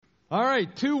All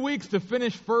right, 2 weeks to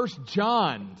finish 1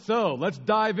 John. So let's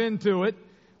dive into it.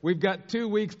 We've got 2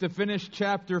 weeks to finish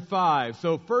chapter 5.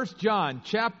 So 1 John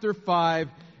chapter 5,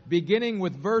 beginning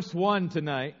with verse 1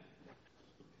 tonight.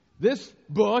 This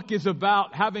book is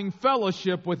about having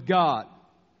fellowship with God.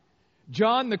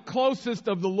 John, the closest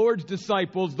of the Lord's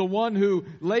disciples, the one who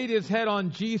laid his head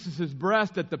on Jesus'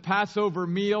 breast at the Passover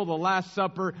meal, the Last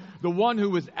Supper, the one who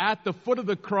was at the foot of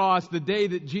the cross the day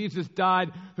that Jesus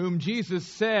died, whom Jesus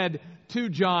said to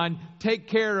John, "Take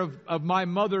care of my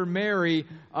mother Mary."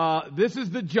 This is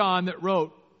the John that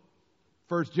wrote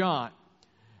 1 John.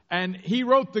 And he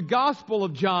wrote the Gospel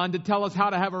of John to tell us how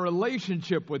to have a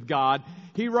relationship with God.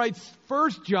 He writes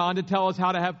 1 John to tell us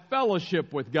how to have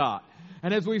fellowship with God.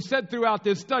 And as we've said throughout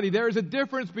this study, there is a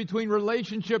difference between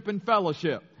relationship and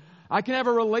fellowship. I can have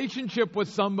a relationship with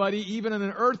somebody, even in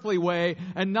an earthly way,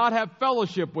 and not have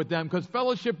fellowship with them, because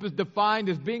fellowship is defined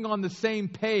as being on the same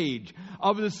page,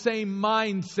 of the same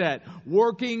mindset,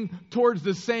 working towards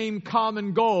the same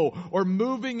common goal, or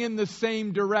moving in the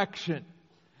same direction.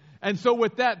 And so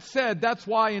with that said, that's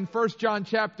why in 1 John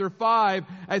chapter 5,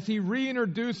 as he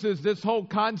reintroduces this whole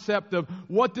concept of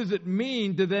what does it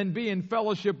mean to then be in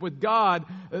fellowship with God,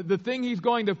 the thing he's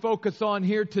going to focus on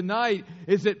here tonight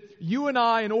is that you and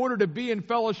I, in order to be in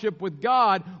fellowship with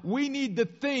God, we need to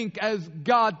think as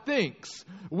God thinks.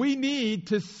 We need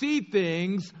to see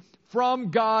things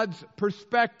from God's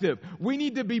perspective. We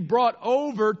need to be brought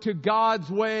over to God's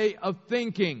way of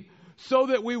thinking, so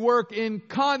that we work in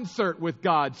concert with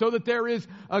God, so that there is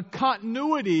a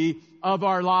continuity of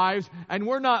our lives, and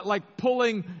we're not like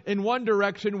pulling in one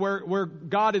direction where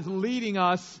God is leading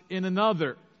us in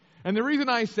another. And the reason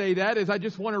I say that is I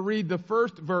just want to read the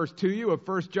first verse to you of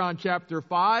 1 John chapter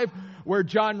 5, where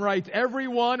John writes,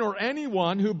 "Everyone or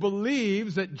anyone who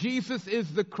believes that Jesus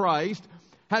is the Christ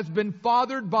has been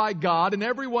fathered by God, and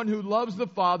everyone who loves the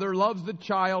Father loves the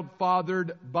child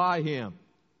fathered by Him."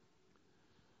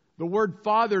 The word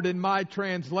fathered in my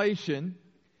translation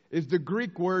is the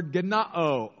Greek word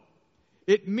genao.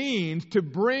 It means to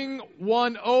bring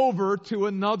one over to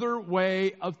another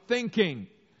way of thinking.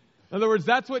 In other words,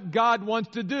 that's what God wants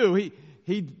to do.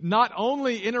 He's not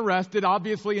only interested,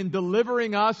 obviously, in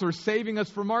delivering us or saving us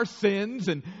from our sins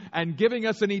and giving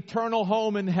us an eternal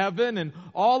home in heaven and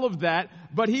all of that,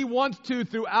 but He wants to,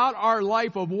 throughout our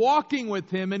life of walking with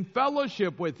Him and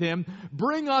fellowship with Him,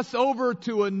 bring us over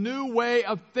to a new way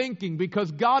of thinking,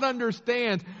 because God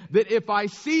understands that if I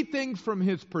see things from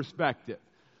His perspective,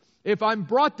 if I'm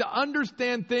brought to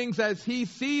understand things as He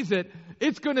sees it,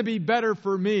 it's going to be better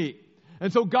for me.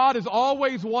 And so God is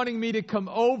always wanting me to come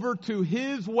over to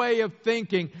His way of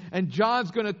thinking. And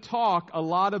John's going to talk a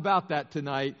lot about that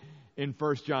tonight in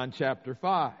 1 John chapter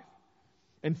 5.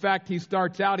 In fact, he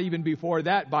starts out even before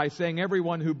that by saying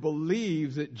everyone who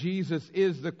believes that Jesus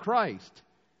is the Christ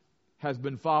has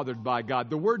been fathered by God.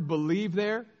 The word believe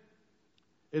there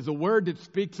is a word that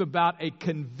speaks about a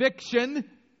conviction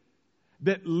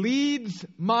that leads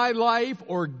my life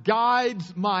or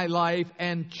guides my life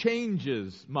and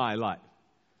changes my life.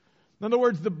 In other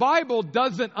words, the Bible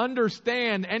doesn't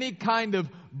understand any kind of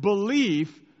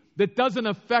belief that doesn't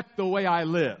affect the way I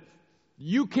live.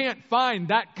 You can't find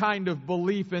that kind of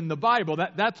belief in the Bible.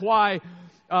 That's why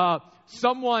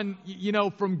someone,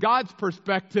 from God's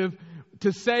perspective,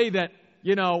 to say that,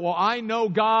 well, I know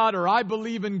God or I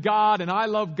believe in God and I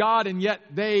love God, and yet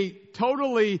they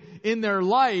totally in their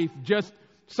life just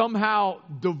somehow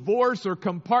divorce or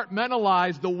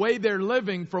compartmentalize the way they're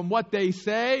living from what they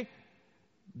say.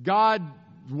 God's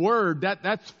Word,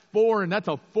 that's foreign. That's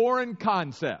a foreign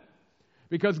concept.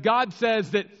 Because God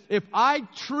says that if I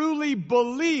truly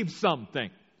believe something,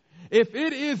 if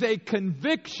it is a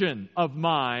conviction of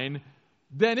mine,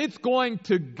 then it's going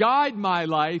to guide my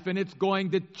life and it's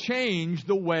going to change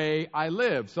the way I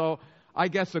live. So I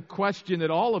guess a question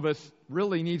that all of us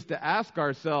really needs to ask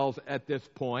ourselves at this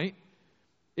point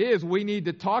is we need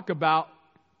to talk about,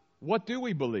 what do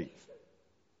we believe?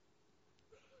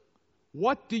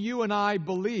 What do you and I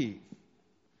believe?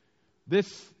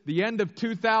 The end of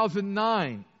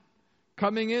 2009,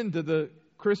 coming into the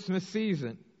Christmas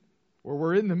season, where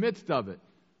we're in the midst of it.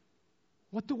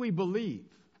 What do we believe?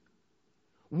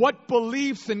 What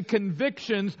beliefs and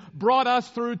convictions brought us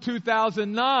through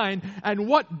 2009, and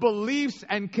what beliefs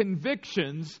and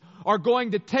convictions are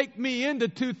going to take me into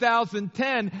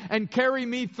 2010 and carry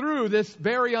me through this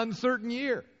very uncertain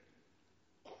year?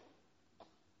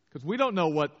 Because we don't know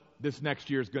what this next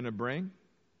year is going to bring.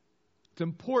 It's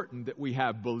important that we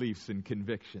have beliefs and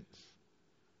convictions.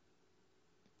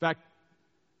 In fact,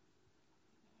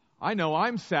 I know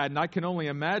I'm saddened. I can only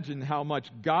imagine how much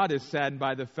God is saddened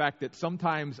by the fact that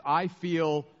sometimes I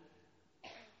feel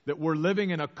that we're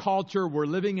living in a culture, we're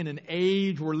living in an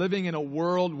age, we're living in a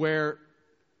world where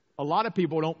a lot of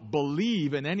people don't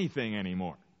believe in anything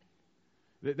anymore.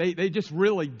 They just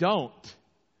really don't.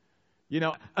 You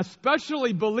know,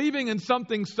 especially believing in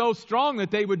something so strong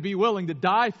that they would be willing to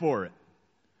die for it.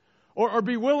 Or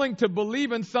be willing to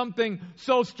believe in something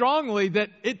so strongly that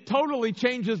it totally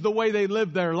changes the way they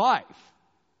live their life.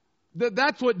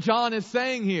 That's what John is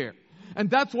saying here. And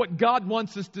that's what God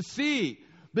wants us to see.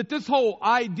 That this whole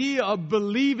idea of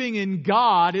believing in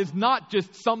God is not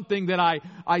just something that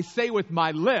I say with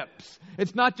my lips.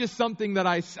 It's not just something that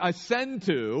I send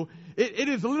to. It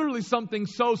is literally something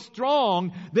so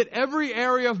strong that every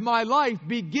area of my life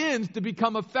begins to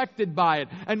become affected by it.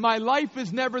 And my life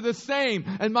is never the same.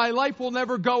 And my life will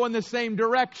never go in the same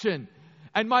direction.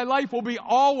 And my life will be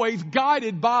always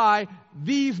guided by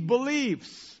these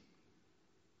beliefs.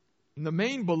 And the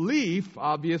main belief,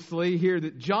 obviously, here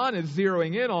that John is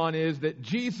zeroing in on is that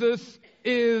Jesus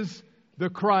is the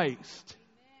Christ,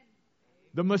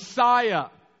 the Messiah,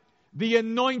 the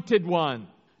Anointed One,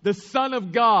 the Son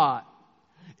of God.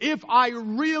 If I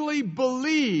really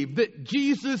believe that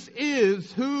Jesus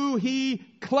is who He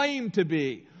claimed to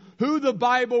be, who the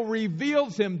Bible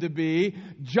reveals Him to be,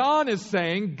 John is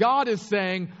saying, God is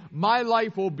saying, my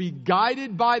life will be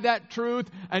guided by that truth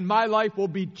and my life will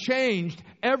be changed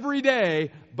every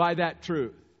day by that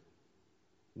truth.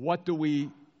 What do we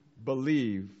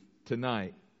believe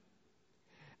tonight?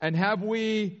 And have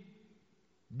we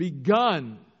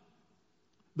begun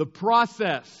the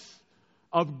process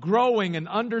of growing and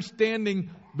understanding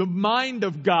the mind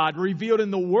of God revealed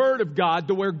in the Word of God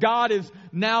to where God is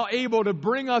now able to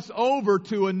bring us over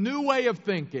to a new way of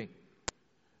thinking?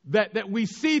 That we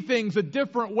see things a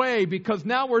different way because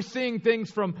now we're seeing things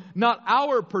from not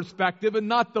our perspective and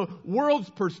not the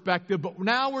world's perspective, but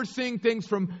now we're seeing things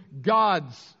from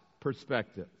God's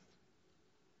perspective.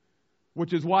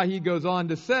 Which is why he goes on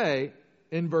to say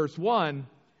in verse 1,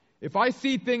 if I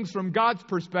see things from God's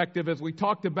perspective, as we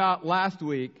talked about last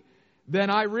week,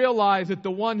 then I realize that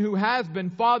the one who has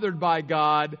been fathered by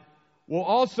God will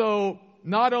also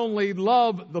not only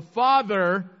love the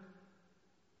Father,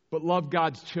 but love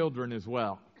God's children as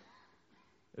well.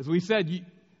 As we said,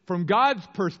 from God's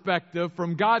perspective,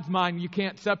 from God's mind, you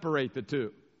can't separate the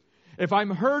two. If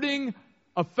I'm hurting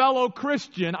a fellow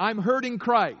Christian, I'm hurting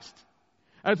Christ.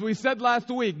 As we said last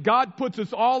week, God puts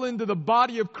us all into the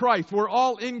body of Christ. We're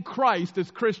all in Christ as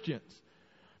Christians.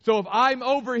 So if I'm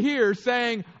over here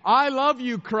saying, I love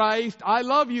you, Christ, I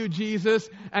love you, Jesus,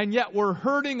 and yet we're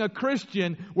hurting a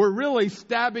Christian, we're really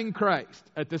stabbing Christ.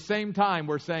 At the same time,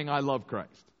 we're saying, I love Christ.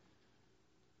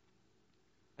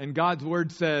 And God's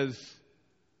Word says,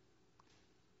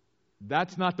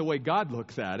 that's not the way God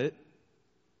looks at it.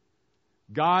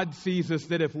 God sees us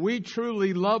that if we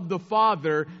truly love the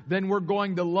Father, then we're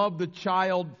going to love the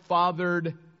child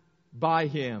fathered by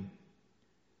Him.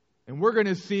 And we're going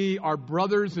to see our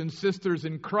brothers and sisters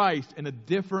in Christ in a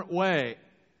different way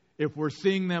if we're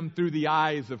seeing them through the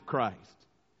eyes of Christ.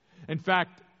 In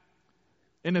fact,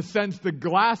 in a sense, the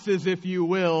glasses, if you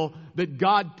will, that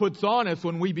God puts on us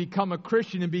when we become a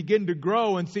Christian and begin to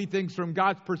grow and see things from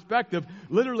God's perspective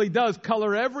literally does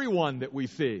color everyone that we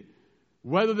see,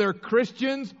 whether they're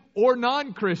Christians or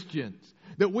non-Christians,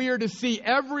 that we are to see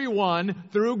everyone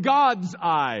through God's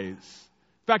eyes.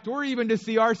 In fact, we're even to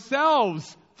see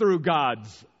ourselves through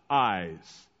God's eyes.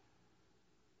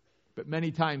 But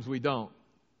many times we don't.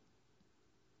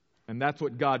 And that's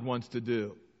what God wants to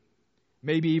do.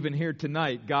 Maybe even here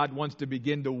tonight, God wants to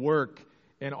begin to work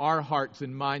in our hearts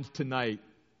and minds tonight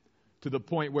to the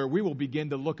point where we will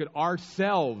begin to look at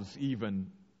ourselves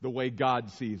even the way God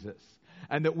sees us.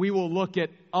 And that we will look at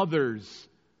others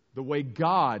the way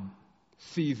God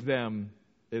sees them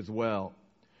as well.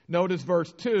 Notice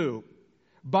verse 2.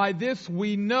 By this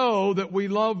we know that we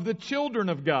love the children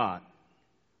of God,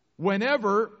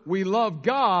 whenever we love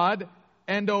God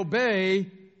and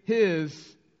obey His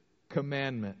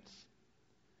commandments.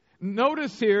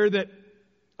 Notice here that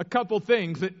a couple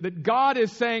things that God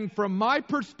is saying from my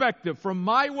perspective, from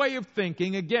my way of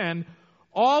thinking, again,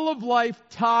 all of life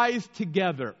ties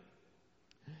together.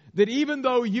 That even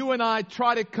though you and I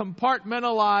try to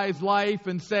compartmentalize life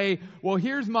and say, well,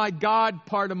 here's my God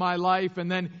part of my life, and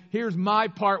then here's my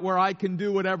part where I can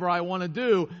do whatever I want to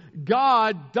do,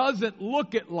 God doesn't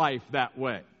look at life that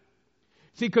way.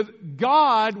 See, because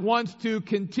God wants to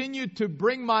continue to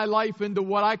bring my life into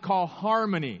what I call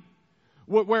harmony,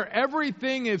 where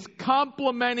everything is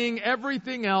complementing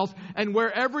everything else and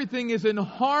where everything is in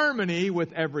harmony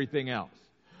with everything else.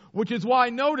 Which is why,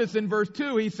 notice in verse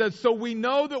 2, he says, so we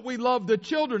know that we love the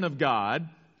children of God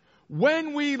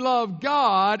when we love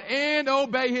God and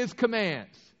obey His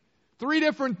commands. 3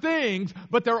 different things,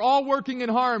 but they're all working in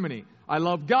harmony. I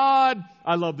love God.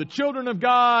 I love the children of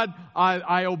God.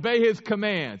 I obey His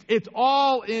commands. It's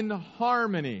all in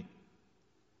harmony.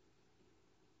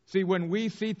 See, when we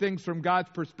see things from God's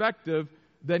perspective,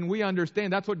 then we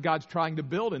understand that's what God's trying to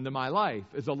build into my life,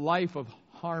 is a life of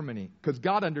harmony. Because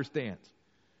God understands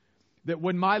that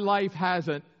when my life has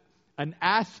an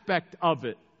aspect of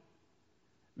it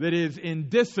that is in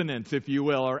dissonance, if you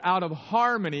will, or out of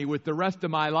harmony with the rest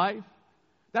of my life,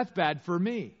 that's bad for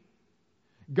me.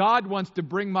 God wants to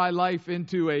bring my life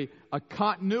into a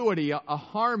continuity, a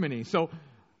harmony. So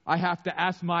I have to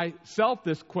ask myself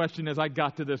this question as I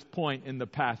got to this point in the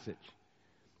passage.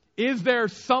 Is there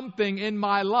something in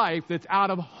my life that's out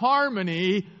of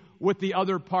harmony with the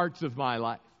other parts of my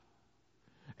life?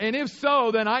 And if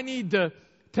so, then I need to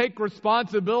take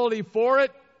responsibility for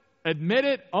it, admit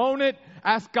it, own it,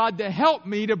 ask God to help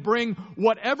me to bring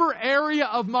whatever area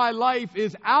of my life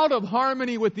is out of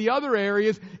harmony with the other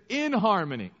areas in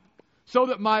harmony, so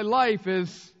that my life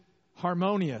is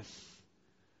harmonious.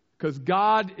 Because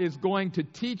God is going to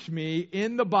teach me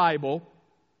in the Bible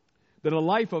that a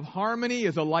life of harmony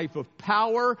is a life of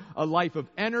power, a life of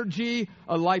energy,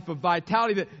 a life of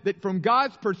vitality. That from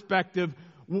God's perspective,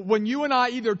 when you and I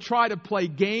either try to play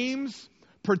games,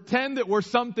 pretend that we're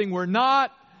something we're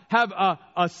not, have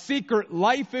a secret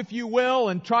life, if you will,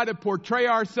 and try to portray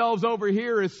ourselves over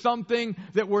here as something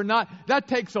that we're not, that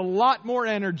takes a lot more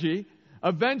energy.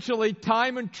 Eventually,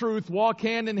 time and truth walk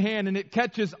hand in hand, and it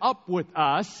catches up with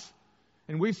us.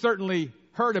 And we've certainly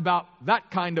heard about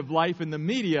that kind of life in the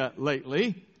media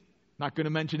lately. Not going to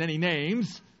mention any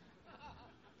names.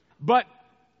 But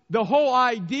the whole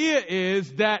idea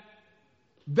is that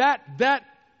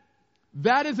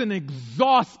is an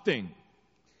exhausting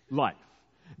life.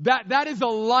 That is a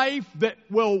life that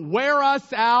will wear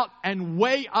us out and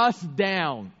weigh us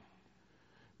down.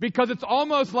 Because it's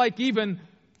almost like even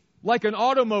like an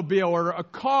automobile or a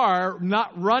car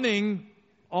not running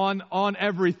on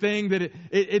everything, that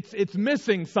it's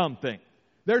missing something.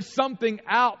 There's something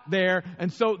out there,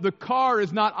 and so the car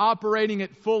is not operating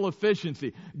at full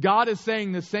efficiency. God is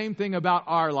saying the same thing about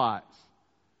our lives.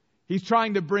 He's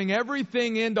trying to bring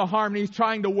everything into harmony. He's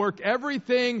trying to work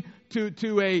everything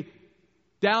to a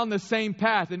down the same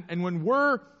path. And when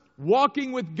we're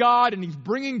walking with God and He's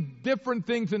bringing different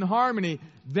things in harmony,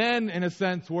 then in a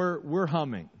sense we're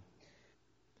humming.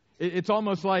 It's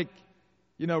almost like,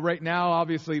 right now,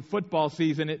 obviously, football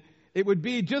season, it would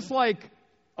be just like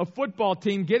a football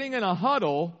team getting in a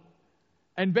huddle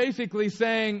and basically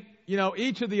saying,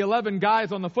 each of the 11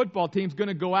 guys on the football team is going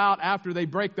to go out after they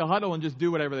break the huddle and just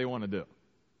do whatever they want to do.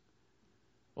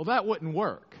 Well, that wouldn't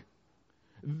work.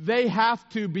 They have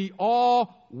to be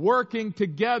all working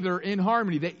together in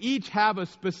harmony. They each have a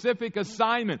specific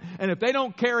assignment. And if they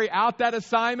don't carry out that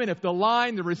assignment, if the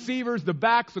line, the receivers, the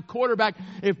backs, the quarterback,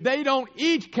 if they don't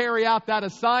each carry out that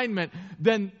assignment,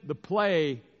 then the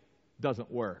play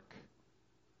doesn't work.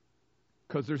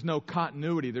 Because there's no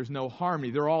continuity, there's no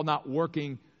harmony. They're all not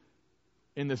working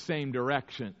in the same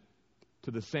direction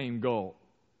to the same goal.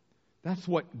 That's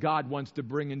what God wants to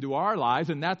bring into our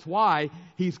lives, and that's why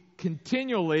He's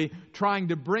continually trying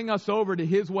to bring us over to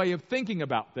His way of thinking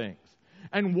about things.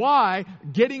 And why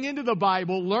getting into the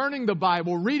Bible, learning the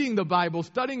Bible, reading the Bible,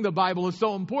 studying the Bible is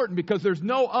so important, because there's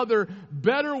no other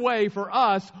better way for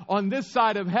us on this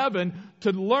side of heaven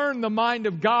to learn the mind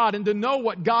of God and to know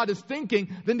what God is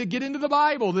thinking than to get into the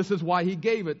Bible. This is why He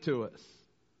gave it to us.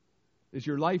 Is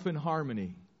your life in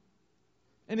harmony?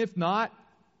 And if not,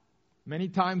 many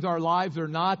times our lives are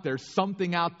not. There's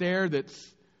something out there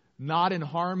that's not in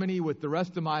harmony with the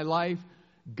rest of my life.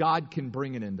 God can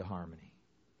bring it into harmony.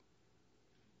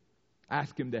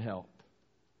 Ask Him to help.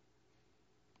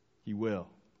 He will.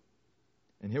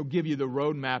 And He'll give you the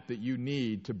roadmap that you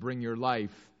need to bring your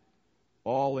life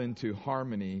all into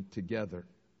harmony together.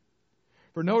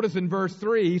 For notice in verse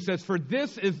 3, he says, "For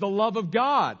this is the love of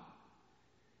God,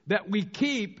 that we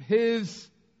keep His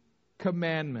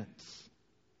commandments."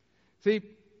 See,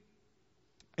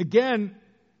 again,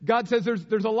 God says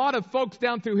there's a lot of folks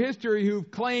down through history who've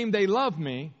claimed they love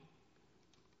me,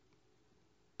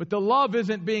 but the love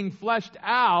isn't being fleshed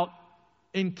out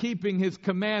in keeping His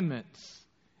commandments,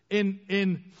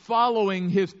 in following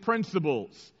His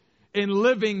principles, in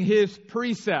living His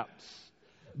precepts.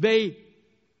 They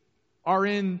are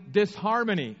in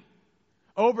disharmony.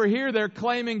 Over here, they're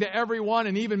claiming to everyone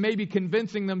and even maybe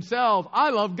convincing themselves, I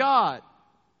love God.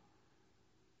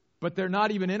 But they're not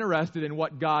even interested in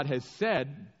what God has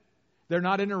said. They're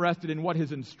not interested in what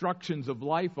His instructions of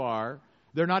life are.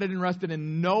 They're not interested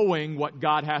in knowing what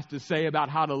God has to say about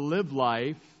how to live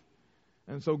life.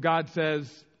 And so God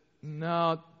says,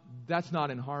 no, that's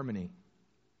not in harmony.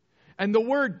 And the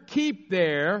word keep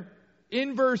there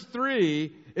in verse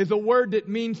 3 is a word that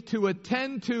means to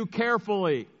attend to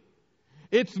carefully.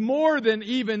 It's more than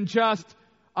even just,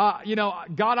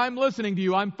 God, I'm listening to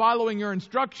you. I'm following your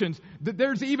instructions.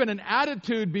 There's even an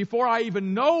attitude before I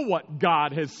even know what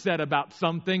God has said about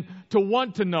something to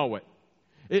want to know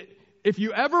it. If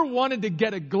you ever wanted to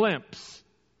get a glimpse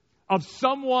of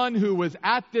someone who was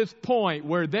at this point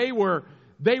where they were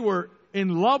in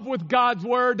love with God's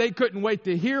Word, they couldn't wait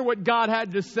to hear what God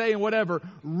had to say and whatever,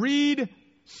 read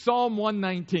Psalm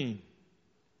 119.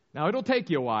 Now, it'll take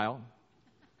you a while,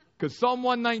 because Psalm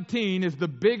 119 is the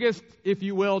biggest, if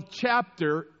you will,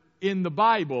 chapter in the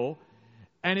Bible,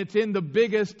 and it's in the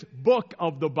biggest book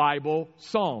of the Bible,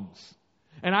 Psalms.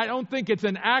 And I don't think it's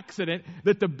an accident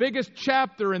that the biggest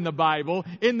chapter in the Bible,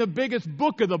 in the biggest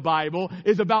book of the Bible,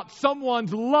 is about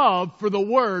someone's love for the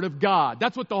Word of God.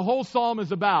 That's what the whole psalm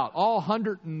is about, all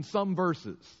 100 and some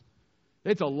verses.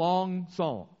 It's a long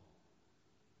psalm.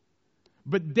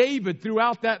 But David,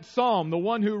 throughout that psalm, the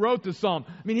one who wrote the psalm,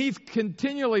 he's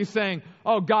continually saying,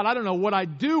 oh God, I don't know what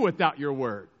I'd do without your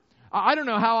Word. I don't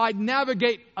know how I'd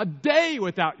navigate a day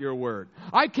without your Word.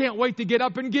 I can't wait to get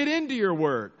up and get into your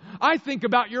Word. I think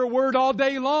about your Word all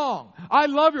day long.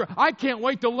 I can't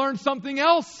wait to learn something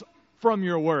else from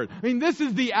your Word. This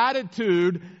is the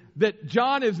attitude that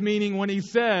John is meaning when he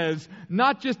says,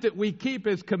 not just that we keep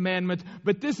His commandments,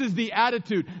 but this is the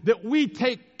attitude that we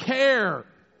take care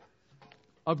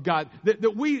of God,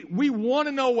 that we want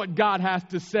to know what God has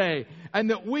to say,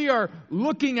 and that we are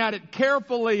looking at it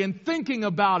carefully and thinking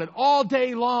about it all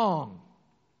day long.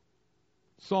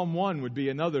 Psalm 1 would be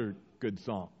another good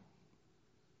psalm.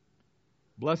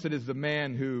 Blessed is the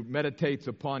man who meditates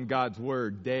upon God's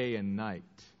Word day and night.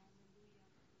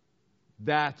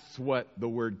 That's what the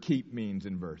word keep means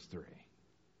in verse 3.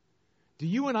 Do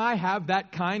you and I have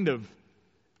that kind of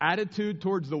attitude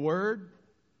towards the Word?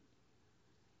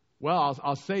 Well,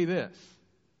 I'll say this.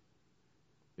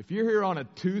 If you're here on a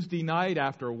Tuesday night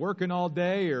after working all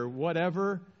day or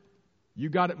whatever, you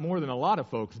got it more than a lot of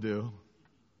folks do.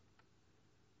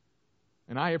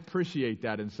 And I appreciate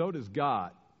that, and so does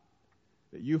God,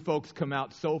 that you folks come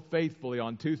out so faithfully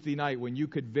on Tuesday night when you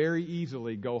could very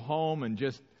easily go home and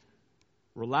just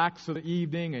relax for the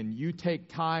evening, and you take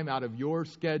time out of your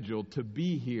schedule to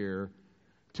be here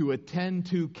to attend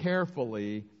to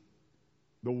carefully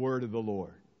the Word of the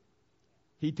Lord.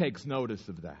 He takes notice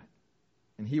of that,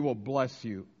 and He will bless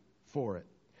you for it.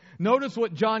 Notice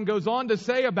what John goes on to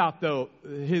say about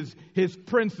his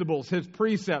principles, His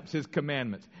precepts, His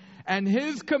commandments. And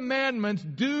His commandments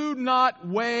do not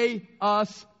weigh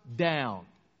us down.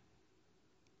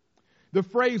 The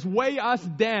phrase weigh us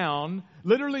down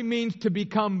literally means to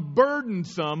become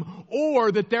burdensome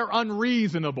or that they're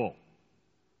unreasonable.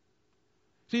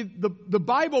 See, the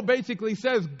Bible basically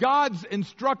says God's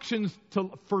instructions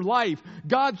for life,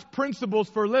 God's principles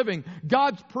for living,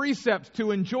 God's precepts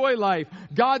to enjoy life,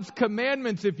 God's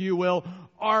commandments, if you will,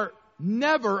 are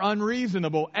never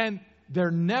unreasonable, and they're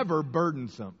never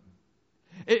burdensome.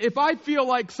 If I feel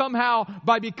like somehow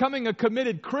by becoming a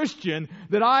committed Christian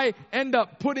that I end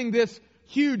up putting this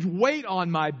huge weight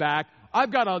on my back,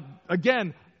 I've got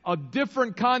a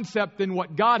different concept than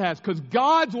what God has. Because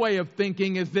God's way of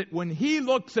thinking is that when He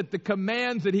looks at the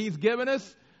commands that He's given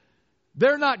us,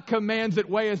 they're not commands that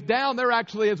weigh us down. They're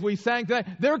actually, as we sang today,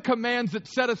 they're commands that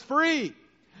set us free.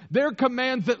 They're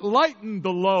commands that lighten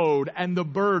the load and the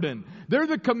burden. They're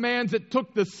the commands that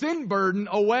took the sin burden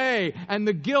away and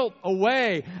the guilt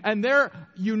away. And they're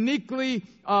uniquely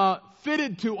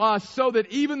fitted to us so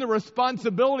that even the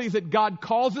responsibilities that God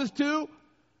calls us to,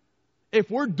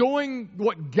 if we're doing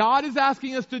what God is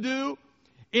asking us to do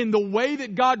in the way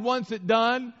that God wants it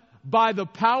done, by the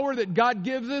power that God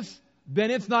gives us,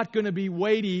 then it's not going to be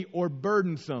weighty or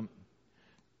burdensome.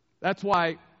 That's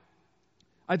why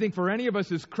I think for any of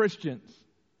us as Christians,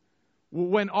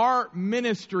 when our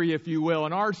ministry, if you will,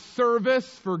 and our service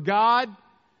for God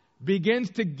begins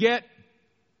to get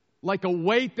like a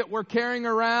weight that we're carrying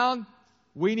around,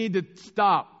 we need to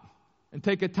stop and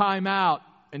take a time out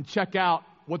and check out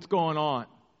what's going on.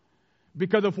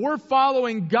 Because if we're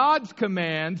following God's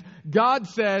commands, God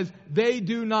says they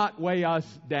do not weigh us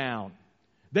down.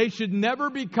 They should never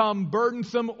become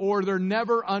burdensome or they're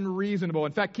never unreasonable.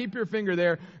 In fact, keep your finger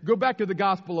there. Go back to the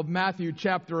Gospel of Matthew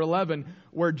chapter 11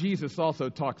 where Jesus also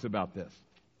talks about this.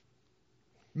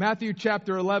 Matthew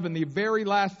chapter 11, the very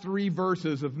last 3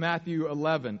 verses of Matthew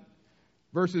 11.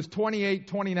 Verses 28,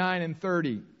 29, and 30.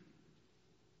 In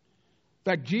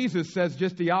fact, Jesus says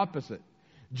just the opposite.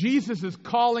 Jesus is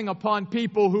calling upon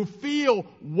people who feel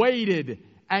weighted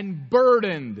and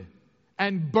burdened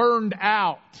and burned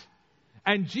out.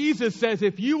 And Jesus says,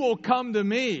 if you will come to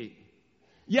me,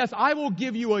 yes, I will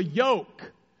give you a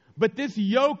yoke. But this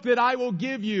yoke that I will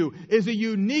give you is a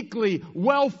uniquely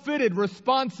well-fitted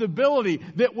responsibility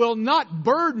that will not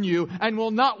burden you and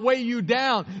will not weigh you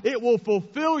down. It will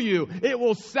fulfill you. It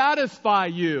will satisfy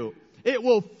you. It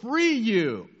will free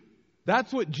you.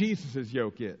 That's what Jesus'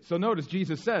 yoke is. So notice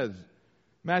Jesus says,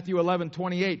 Matthew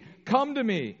 11:28, come to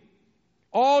me,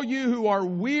 all you who are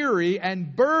weary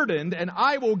and burdened, and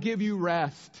I will give you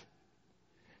rest.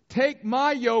 Take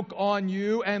my yoke on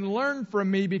you and learn from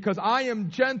me, because I am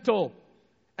gentle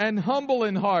and humble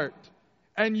in heart,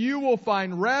 and you will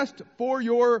find rest for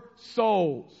your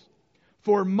souls.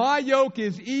 For my yoke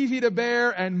is easy to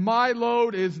bear, and my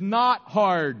load is not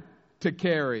hard to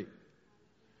carry.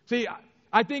 See,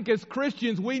 I think as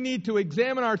Christians, we need to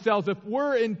examine ourselves. If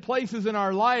we're in places in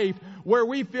our life where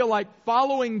we feel like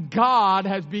following God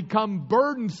has become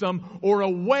burdensome or a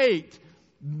weight,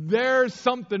 there's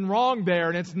something wrong there,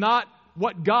 and it's not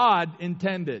what God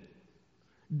intended.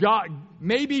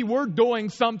 Maybe we're doing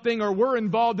something or we're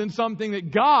involved in something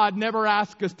that God never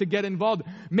asked us to get involved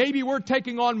in. Maybe we're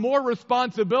taking on more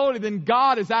responsibility than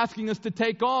God is asking us to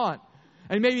take on.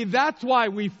 And maybe that's why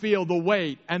we feel the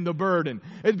weight and the burden.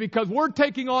 It's because we're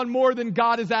taking on more than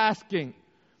God is asking.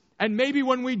 And maybe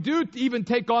when we do even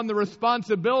take on the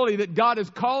responsibility that God is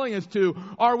calling us to,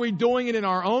 are we doing it in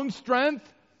our own strength?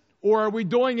 Or are we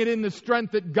doing it in the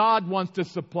strength that God wants to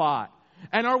supply?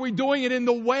 And are we doing it in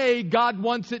the way God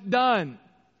wants it done?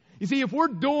 You see, if we're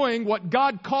doing what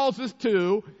God calls us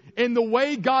to in the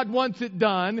way God wants it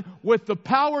done, with the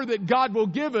power that God will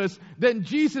give us, then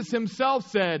Jesus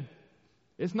himself said,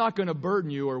 it's not going to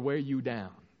burden you or weigh you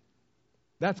down.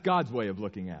 That's God's way of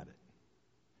looking at it.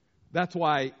 That's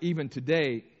why even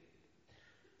today,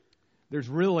 there's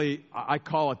really, I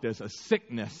call it this, a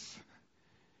sickness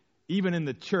even in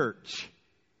the church.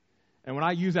 And when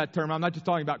I use that term, I'm not just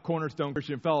talking about Cornerstone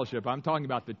Christian Fellowship. I'm talking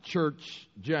about the church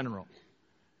general.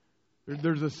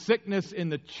 There's a sickness in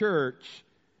the church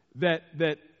that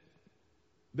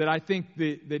I think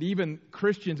that even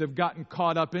Christians have gotten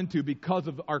caught up into because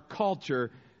of our culture,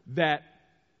 that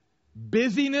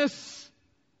busyness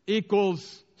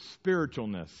equals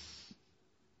spiritualness.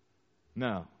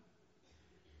 No.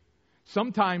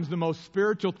 Sometimes the most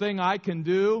spiritual thing I can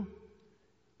do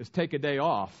is take a day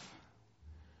off.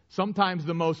 Sometimes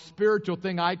the most spiritual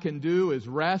thing I can do is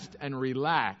rest and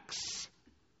relax.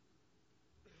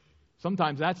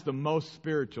 Sometimes that's the most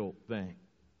spiritual thing.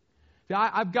 See,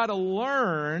 I've got to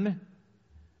learn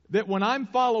that when I'm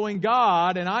following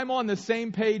God and I'm on the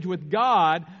same page with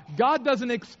God, God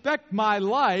doesn't expect my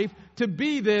life to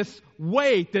be this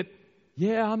weight that,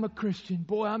 yeah, I'm a Christian.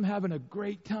 Boy, I'm having a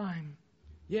great time.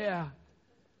 Yeah.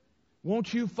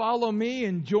 Won't you follow me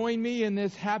and join me in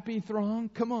this happy throng?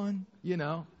 Come on,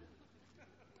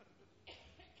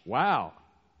 Wow.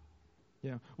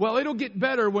 Well, it'll get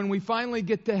better when we finally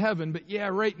get to heaven, but yeah,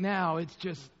 right now it's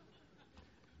just,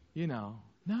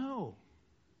 no.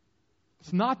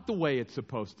 It's not the way it's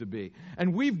supposed to be.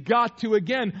 And we've got to,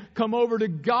 again, come over to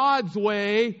God's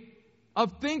way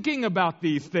of thinking about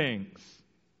these things.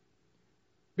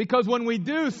 Because when we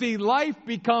do, see, life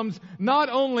becomes not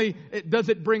only does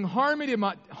it bring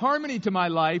harmony to my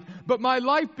life, but my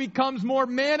life becomes more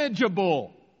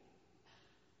manageable.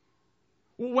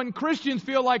 When Christians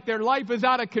feel like their life is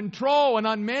out of control and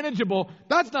unmanageable,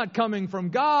 that's not coming from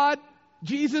God.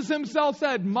 Jesus himself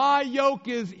said, my yoke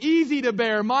is easy to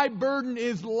bear, my burden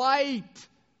is light.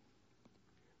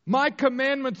 My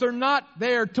commandments are not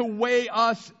there to weigh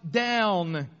us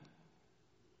down. In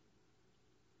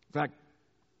fact,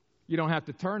 you don't have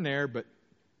to turn there, but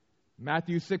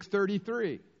Matthew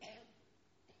 6:33.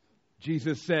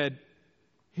 Jesus said,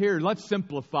 here, let's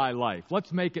simplify life.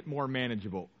 Let's make it more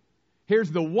manageable. Here's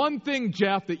the one thing,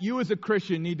 Jeff, that you as a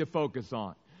Christian need to focus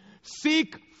on.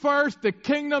 Seek first the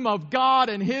kingdom of God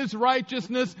and His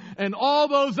righteousness, and all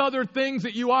those other things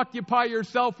that you occupy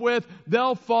yourself with,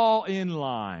 they'll fall in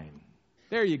line.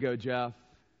 There you go, Jeff.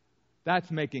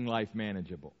 That's making life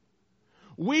manageable.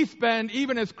 We spend,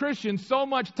 even as Christians, so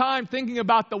much time thinking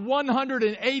about the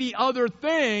 180 other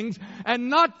things and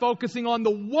not focusing on the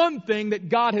one thing that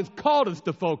God has called us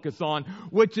to focus on,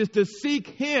 which is to seek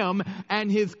Him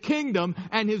and His kingdom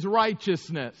and His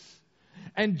righteousness.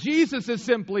 And Jesus is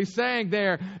simply saying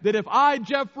there that if I,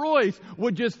 Jeff Royce,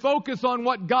 would just focus on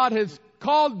what God has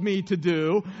called me to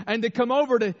do and to come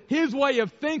over to His way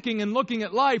of thinking and looking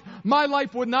at life, my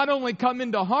life would not only come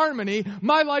into harmony,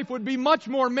 my life would be much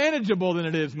more manageable than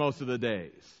it is most of the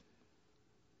days.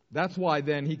 That's why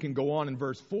then he can go on in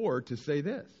verse 4 to say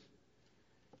this.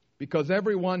 Because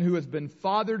everyone who has been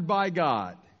fathered by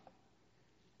God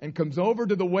and comes over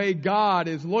to the way God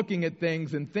is looking at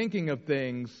things and thinking of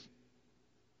things,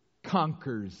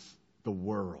 conquers the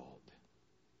world.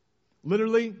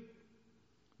 Literally,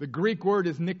 the Greek word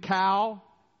is nikao.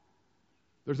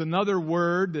 There's another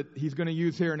word that he's going to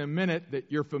use here in a minute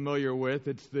that you're familiar with.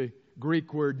 It's the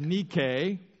Greek word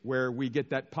Nike, where we get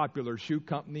that popular shoe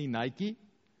company, Nike.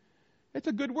 It's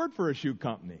a good word for a shoe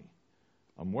company.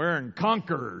 I'm wearing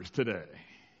Conquerors today.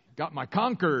 Got my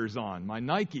Conquerors on, my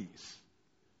Nikes.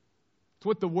 It's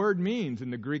what the word means in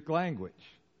the Greek language.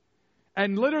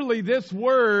 And literally this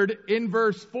word in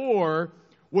verse 4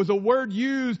 was a word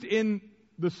used in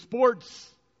the sports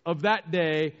of that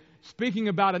day, speaking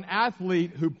about an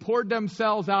athlete who poured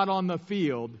themselves out on the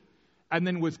field and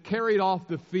then was carried off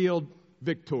the field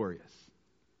victorious.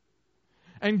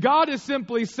 And God is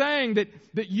simply saying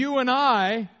that you and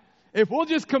I, if we'll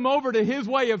just come over to His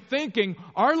way of thinking,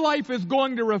 our life is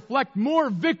going to reflect more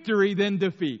victory than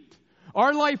defeat.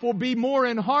 Our life will be more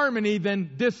in harmony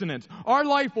than dissonance. Our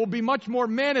life will be much more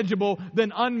manageable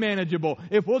than unmanageable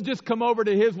if we'll just come over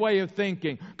to His way of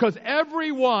thinking. Because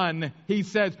everyone, He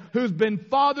says, who's been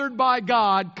fathered by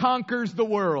God conquers the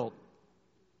world.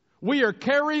 We are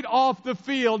carried off the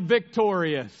field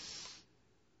victorious.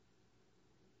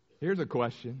 Here's a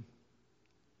question.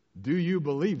 Do you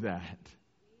believe that?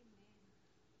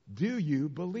 Do you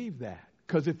believe that?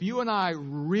 Because if you and I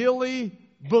really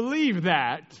believe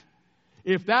that,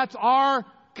 if that's our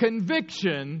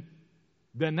conviction,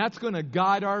 then that's going to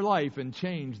guide our life and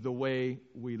change the way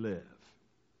we live.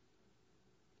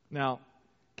 Now,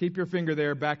 keep your finger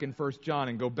there back in 1 John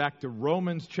and go back to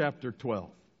Romans chapter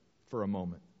 12 for a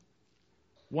moment.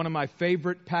 One of my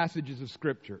favorite passages of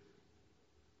Scripture.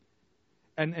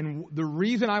 And the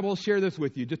reason I will share this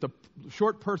with you, just a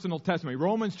short personal testimony.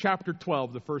 Romans chapter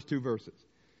 12, the first two verses.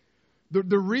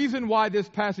 The reason why this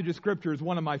passage of Scripture is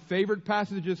one of my favorite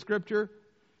passages of Scripture,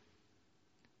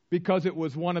 because it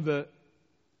was one of the,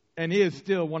 and is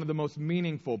still one of the most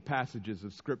meaningful passages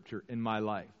of Scripture in my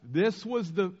life. This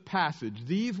was the passage,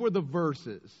 these were the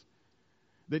verses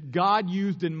that God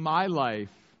used in my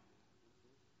life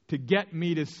to get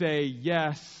me to say,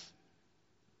 yes,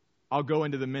 I'll go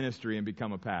into the ministry and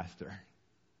become a pastor.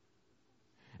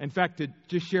 In fact, to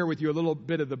just share with you a little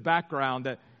bit of the background,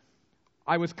 that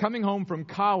I was coming home from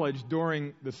college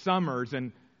during the summers,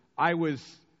 and I was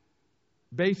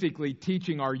basically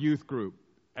teaching our youth group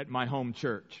at my home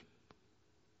church.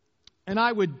 And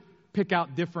I would pick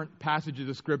out different passages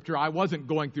of Scripture. I wasn't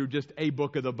going through just a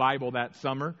book of the Bible that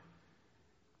summer.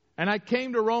 And I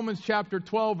came to Romans chapter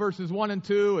 12, verses 1 and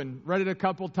 2, and read it a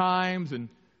couple times, and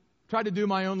tried to do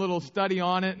my own little study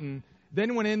on it, and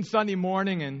then went in Sunday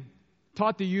morning and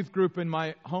taught the youth group in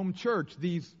my home church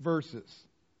these verses.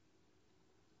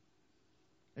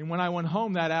 And when I went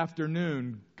home that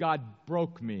afternoon, God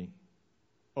broke me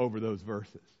over those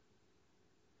verses.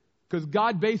 Because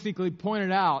God basically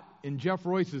pointed out in Jeff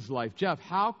Royce's life, Jeff,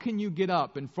 how can you get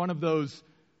up in front of those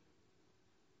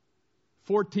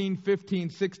 14, 15,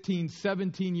 16,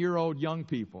 17-year-old young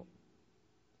people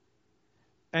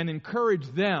and encourage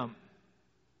them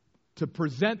to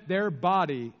present their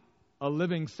body a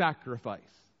living sacrifice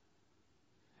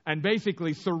and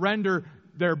basically surrender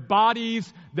their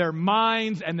bodies, their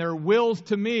minds, and their wills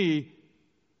to me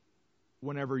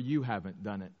whenever you haven't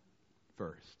done it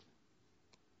first?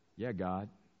 Yeah, God,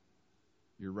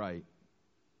 you're right.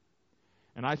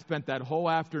 And I spent that whole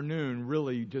afternoon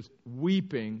really just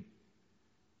weeping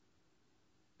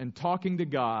and talking to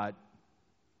God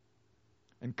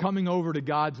and coming over to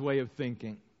God's way of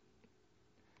thinking.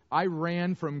 I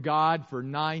ran from God for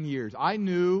 9 years. I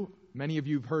knew, many of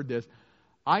you have heard this,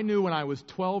 I knew when I was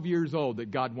 12 years old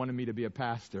that God wanted me to be a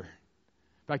pastor.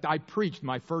 In fact, I preached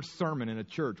my first sermon in a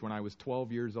church when I was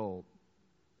 12 years old.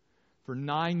 For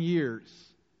 9 years,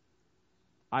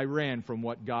 I ran from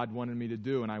what God wanted me to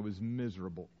do, and I was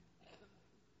miserable.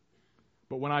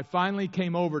 But when I finally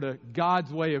came over to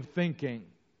God's way of thinking,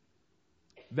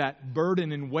 that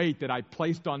burden and weight that I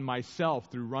placed on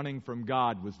myself through running from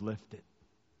God was lifted.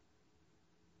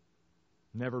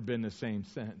 Never been the same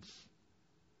since.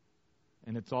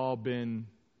 And it's all been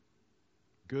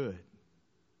good.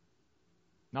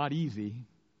 Not easy,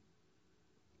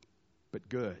 but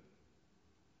good.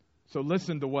 So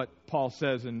listen to what Paul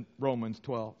says in Romans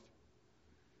 12.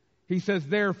 He says,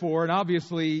 therefore, and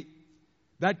obviously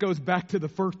that goes back to the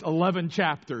first 11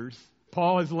 chapters.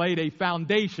 Paul has laid a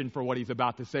foundation for what he's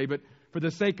about to say, but for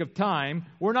the sake of time,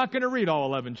 we're not going to read all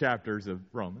 11 chapters of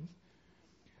Romans.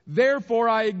 Therefore,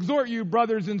 I exhort you,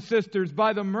 brothers and sisters,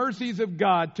 by the mercies of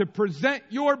God, to present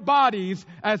your bodies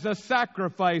as a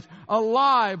sacrifice,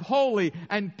 alive, holy,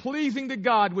 and pleasing to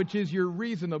God, which is your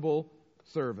reasonable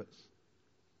service.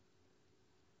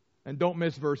 And don't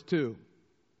miss verse 2.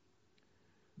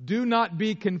 Do not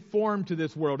be conformed to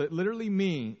this world. It literally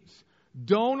means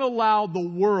don't allow the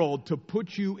world to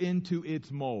put you into its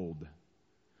mold.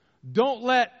 Don't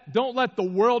let the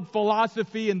world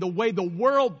philosophy and the way the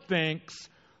world thinks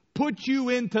put you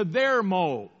into their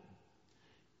mold.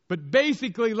 But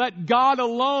basically, let God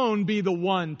alone be the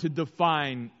one to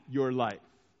define your life.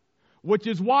 Which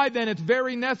is why then it's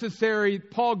very necessary,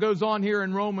 Paul goes on here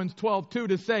in Romans 12:2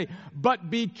 to say, but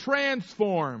be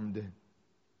transformed.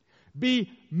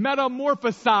 Be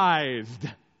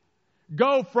metamorphosized.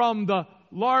 Go from the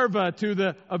larva to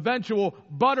the eventual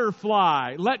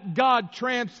butterfly. Let God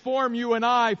transform you and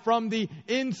I from the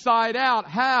inside out.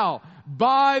 How?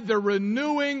 By the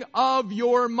renewing of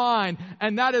your mind.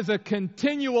 And that is a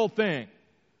continual thing.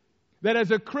 That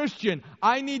as a Christian,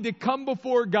 I need to come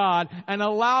before God and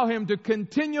allow Him to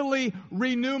continually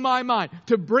renew my mind.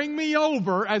 To bring me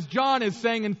over, as John is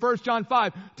saying in 1 John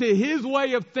 5, to His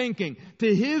way of thinking,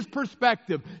 to His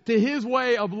perspective, to His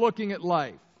way of looking at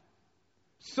life.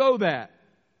 So that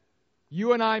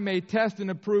you and I may test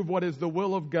and approve what is the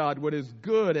will of God, what is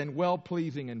good and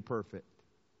well-pleasing and perfect.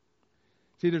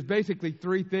 See, there's basically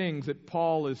three things that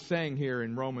Paul is saying here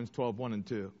in Romans 12:1 and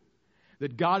 2.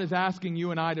 That God is asking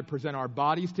you and I to present our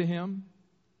bodies to Him,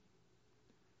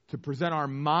 to present our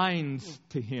minds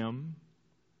to Him,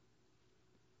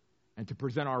 and to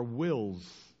present our wills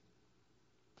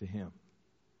to Him.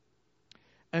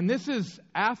 And this is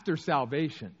after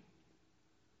salvation.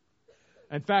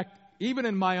 In fact, even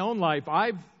in my own life,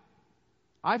 I've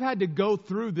had to go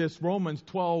through this Romans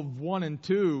 12:1 and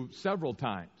 2 several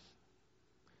times.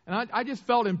 And I just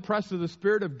felt impressed with the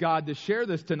Spirit of God to share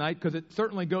this tonight because it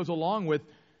certainly goes along with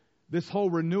this whole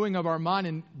renewing of our mind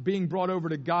and being brought over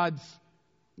to God's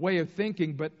way of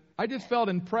thinking. But I just felt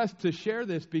impressed to share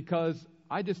this because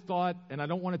I just thought, and I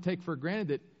don't want to take for granted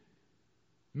that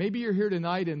maybe you're here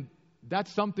tonight and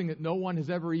that's something that no one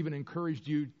has ever even encouraged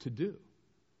you to do.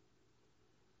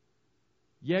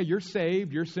 Yeah, you're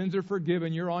saved, your sins are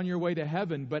forgiven, you're on your way to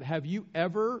heaven, but have you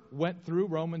ever went through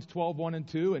Romans 12:1 and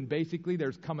 2, and basically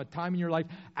there's come a time in your life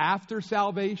after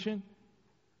salvation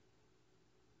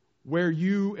where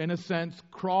you, in a sense,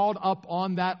 crawled up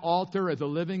on that altar as a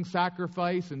living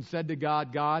sacrifice and said to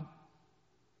God, God,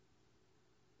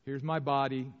 here's my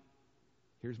body,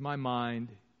 here's my mind,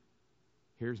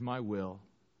 here's my will,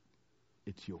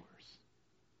 it's yours.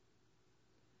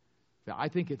 So I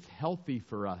think it's healthy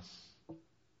for us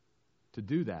to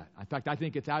do that. In fact, I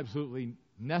think it's absolutely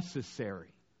necessary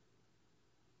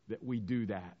that we do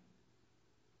that.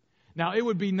 Now, it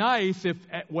would be nice if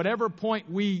at whatever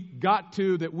point we got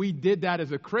to that we did that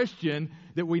as a Christian,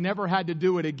 that we never had to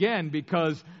do it again,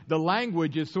 because the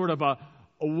language is sort of a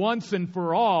once and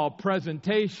for all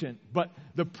presentation. But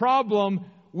the problem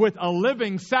with a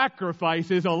living sacrifice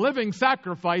is a living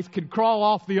sacrifice can crawl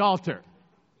off the altar.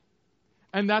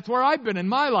 And that's where I've been in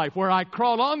my life, where I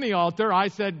crawled on the altar. I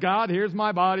said, God, here's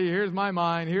my body, here's my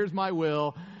mind, here's my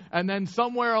will. And then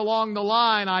somewhere along the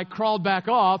line, I crawled back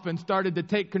off and started to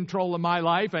take control of my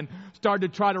life and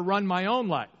started to try to run my own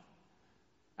life.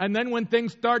 And then when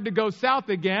things started to go south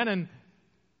again, and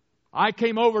I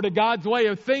came over to God's way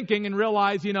of thinking and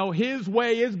realized, His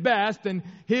way is best and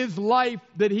His life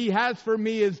that He has for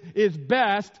me is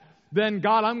best, then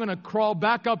God, I'm going to crawl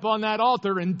back up on that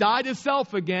altar and die to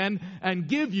self again and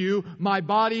give you my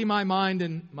body, my mind,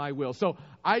 and my will. So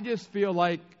I just feel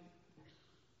like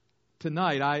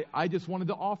tonight I just wanted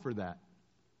to offer that.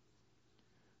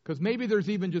 Because maybe there's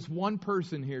even just one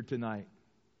person here tonight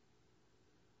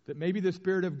that maybe the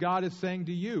Spirit of God is saying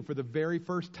to you for the very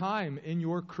first time in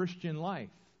your Christian life,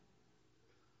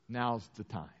 now's the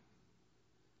time.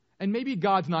 And maybe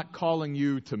God's not calling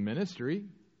you to ministry,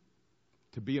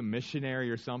 to be a missionary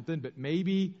or something, but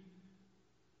maybe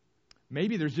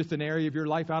there's just an area of your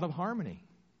life out of harmony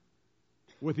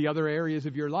with the other areas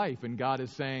of your life, and God is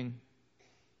saying,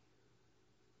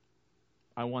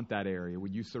 I want that area.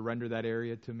 Would you surrender that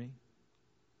area to me?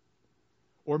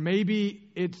 Or maybe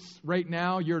it's right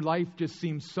now your life just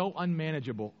seems so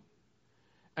unmanageable,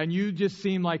 and you just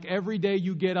seem like every day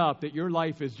you get up that your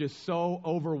life is just so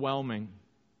overwhelming.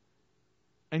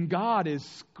 And God is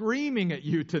screaming at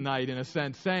you tonight, in a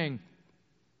sense, saying,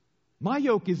 my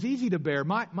yoke is easy to bear.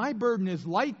 My burden is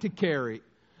light to carry.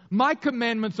 My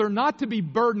commandments are not to be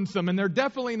burdensome, and they're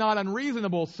definitely not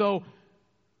unreasonable. So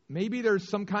maybe there's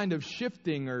some kind of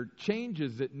shifting or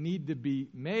changes that need to be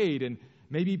made. And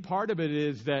maybe part of it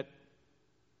is that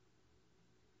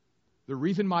the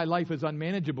reason my life is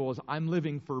unmanageable is I'm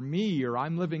living for me or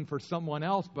I'm living for someone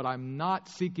else, but I'm not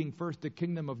seeking first the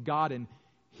kingdom of God and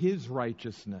His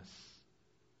righteousness.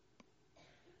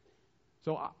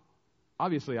 So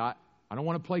obviously, I don't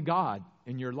want to play God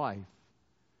in your life,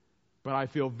 but I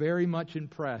feel very much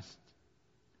impressed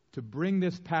to bring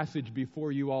this passage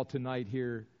before you all tonight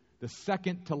here, the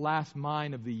second to last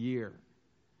mine of the year.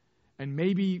 And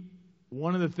maybe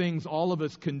one of the things all of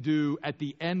us can do at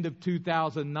the end of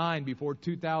 2009, before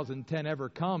 2010 ever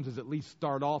comes, is at least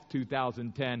start off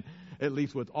 2010, at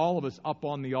least with all of us up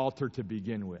on the altar to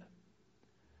begin with.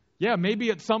 Yeah, maybe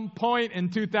at some point in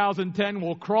 2010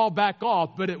 we'll crawl back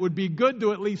off, but it would be good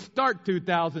to at least start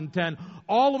 2010,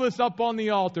 all of us up on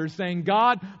the altar saying,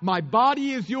 God, my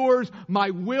body is yours, my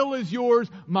will is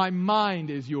yours, my mind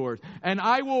is yours. And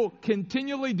I will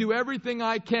continually do everything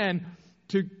I can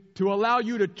to allow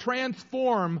you to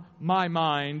transform my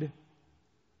mind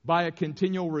by a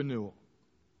continual renewal.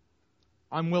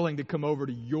 I'm willing to come over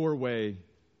to your way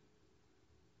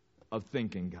of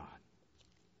thinking, God.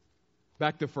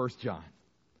 Back to 1 John.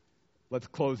 Let's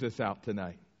close this out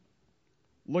tonight.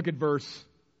 Look at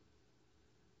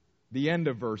the end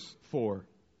of verse 4.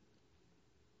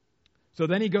 So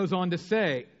then he goes on to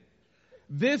say,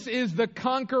 this is the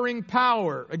conquering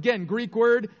power. Again, Greek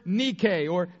word, Nike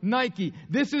or Nike.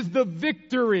 This is the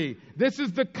victory. This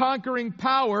is the conquering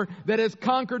power that has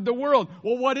conquered the world.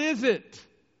 Well, what is it?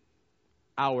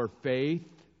 Our faith,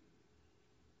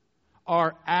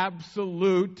 our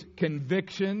absolute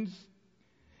convictions.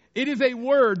 It is a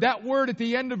word. That word at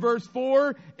the end of verse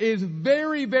 4 is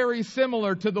very, very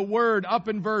similar to the word up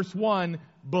in verse 1,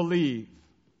 believe.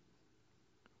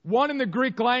 One in the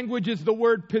Greek language is the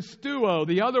word pisteuo.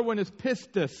 The other one is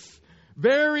pistis.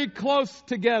 Very close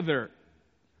together.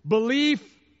 Belief,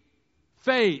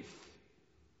 faith.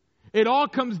 It all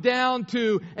comes down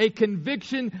to a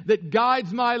conviction that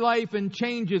guides my life and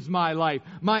changes my life.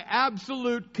 My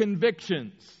absolute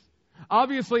convictions.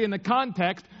 Obviously in the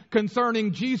context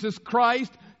concerning Jesus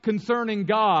Christ, concerning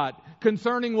God,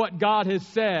 concerning what God has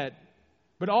said.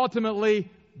 But ultimately,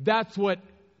 that's what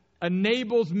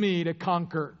enables me to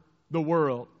conquer the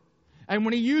world. And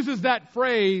when he uses that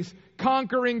phrase,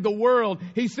 conquering the world,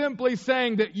 he's simply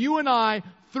saying that you and I,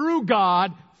 through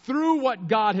God, through what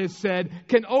God has said,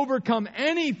 can overcome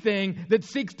anything that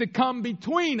seeks to come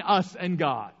between us and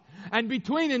God. And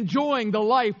between enjoying the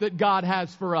life that God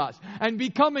has for us and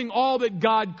becoming all that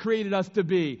God created us to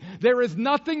be. There is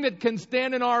nothing that can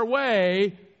stand in our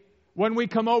way when we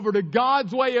come over to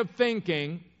God's way of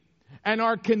thinking and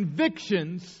our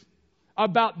convictions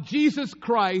about Jesus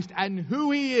Christ and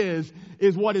who He is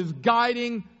what is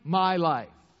guiding my life.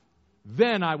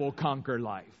 Then I will conquer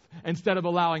life instead of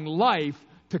allowing life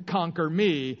to conquer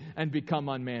me and become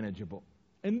unmanageable.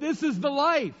 And this is the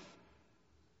life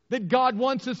that God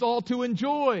wants us all to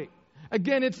enjoy.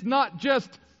 Again, it's not just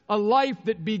a life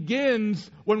that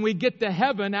begins when we get to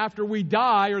heaven after we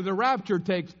die or the rapture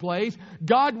takes place.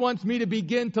 God wants me to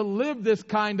begin to live this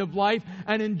kind of life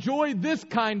and enjoy this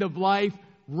kind of life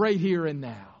right here and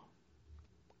now.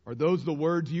 Are those the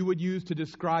words you would use to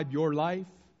describe your life?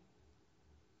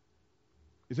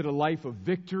 Is it a life of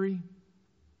victory?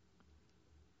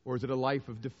 Or is it a life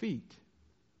of defeat?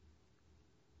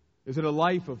 Is it a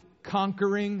life of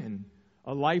conquering and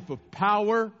a life of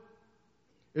power?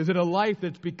 Is it a life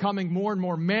that's becoming more and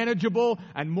more manageable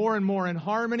and more in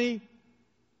harmony?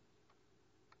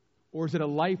 Or is it a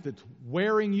life that's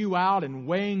wearing you out and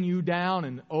weighing you down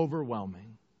and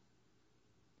overwhelming?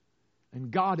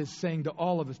 And God is saying to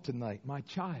all of us tonight, my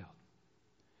child,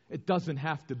 it doesn't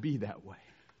have to be that way.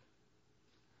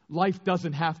 Life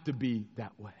doesn't have to be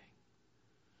that way.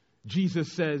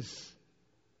 Jesus says,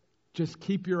 just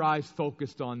keep your eyes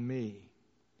focused on me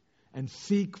and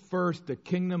seek first the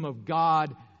kingdom of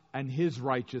God and His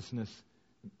righteousness.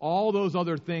 All those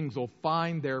other things will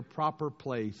find their proper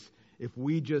place if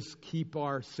we just keep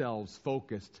ourselves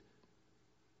focused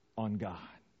on God.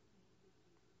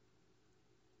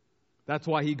 That's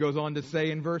why he goes on to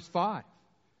say in verse 5,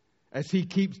 as he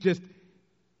keeps just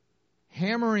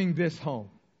hammering this home.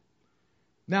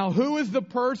 Now, who is the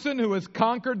person who has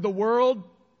conquered the world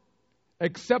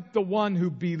except the one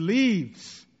who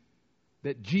believes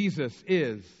that Jesus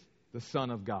is the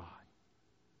Son of God?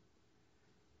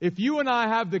 If you and I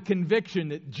have the conviction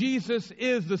that Jesus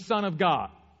is the Son of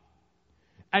God,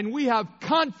 and we have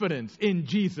confidence in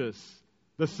Jesus,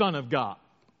 the Son of God,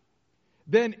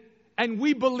 and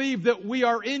we believe that we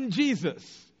are in Jesus,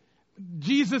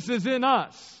 Jesus is in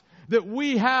us, that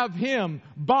we have Him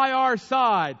by our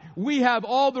side. We have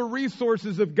all the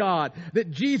resources of God.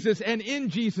 That Jesus, and in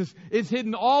Jesus, is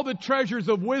hidden all the treasures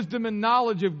of wisdom and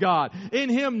knowledge of God. In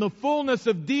Him the fullness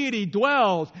of deity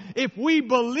dwells. If we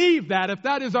believe that, if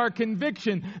that is our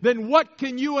conviction, then what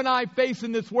can you and I face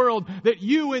in this world that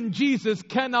you and Jesus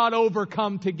cannot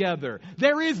overcome together?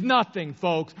 There is nothing,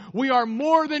 folks. We are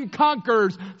more than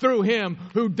conquerors through Him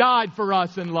who died for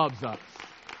us and loves us.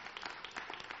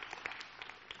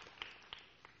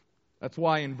 That's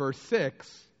why in verse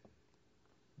 6,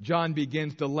 John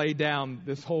begins to lay down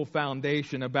this whole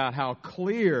foundation about how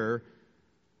clear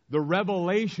the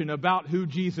revelation about who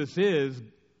Jesus is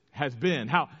has been.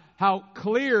 How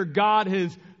clear God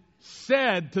has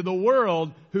said to the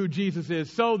world who Jesus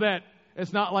is, so that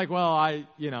it's not like, well, I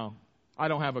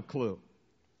don't have a clue.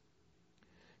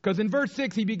 Because in verse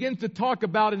 6, he begins to talk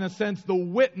about, in a sense, the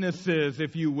witnesses,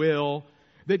 if you will,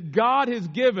 that God has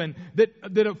given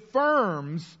that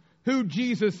affirms who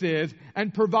Jesus is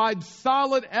and provides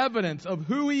solid evidence of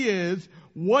who He is,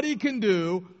 what He can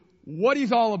do, what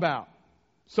He's all about.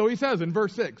 So he says in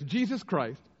verse 6, Jesus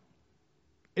Christ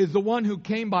is the one who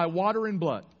came by water and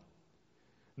blood.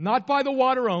 Not by the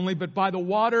water only, but by the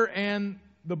water and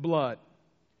the blood.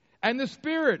 And the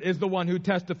Spirit is the one who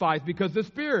testifies, because the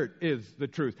Spirit is the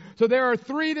truth. So there are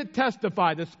three that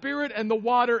testify, the Spirit and the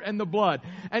water and the blood.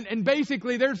 And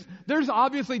basically there's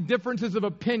obviously differences of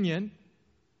opinion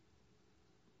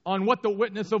on what the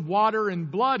witness of water and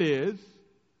blood is.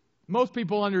 Most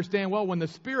people understand, well, when the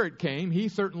Spirit came, He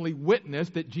certainly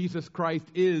witnessed that Jesus Christ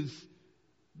is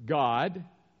God.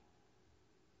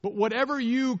 But whatever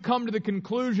you come to the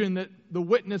conclusion that the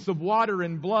witness of water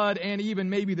and blood and even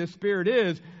maybe the Spirit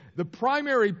is, the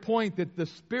primary point that the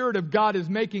Spirit of God is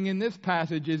making in this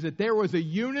passage is that there was a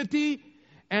unity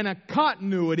and a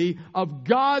continuity of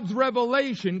God's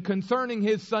revelation concerning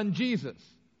His Son Jesus.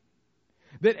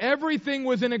 That everything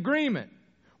was in agreement,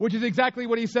 which is exactly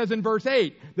what he says in verse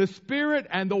 8. The Spirit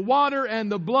and the water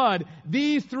and the blood,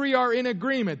 these three are in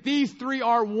agreement. These three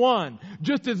are one.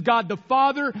 Just as God the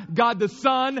Father, God the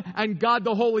Son, and God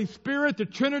the Holy Spirit, the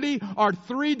Trinity, are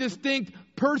three distinct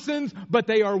persons, but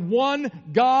they are one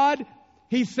God.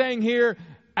 He's saying here,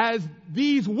 as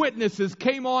these witnesses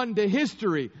came on to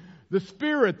history, the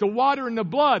Spirit, the water, and the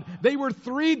blood, they were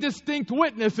three distinct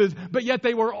witnesses, but yet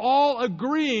they were all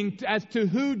agreeing as to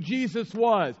who Jesus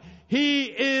was. He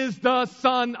is the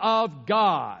Son of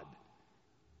God.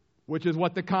 Which is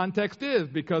what the context is,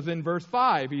 because in verse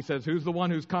 5 he says, who's the one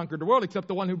who's conquered the world except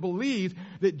the one who believes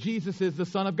that Jesus is the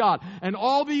Son of God? And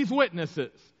all these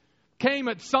witnesses came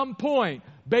at some point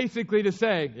basically to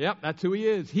say, yep, that's who He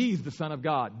is. He's the Son of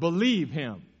God. Believe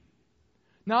Him.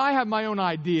 Now I have my own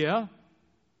idea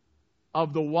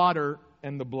of the water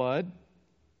and the blood.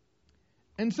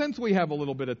 And since we have a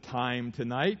little bit of time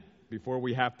tonight before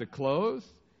we have to close,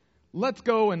 let's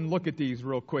go and look at these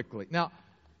real quickly. Now,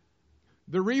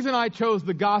 the reason I chose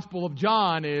the Gospel of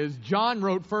John is John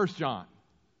wrote 1 John.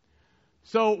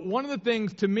 So one of the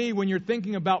things to me when you're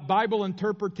thinking about Bible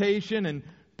interpretation and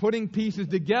putting pieces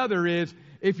together is,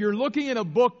 if you're looking at a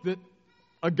book that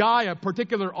a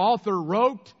particular author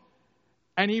wrote,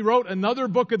 and he wrote another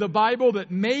book of the Bible,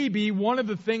 that maybe one of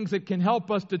the things that can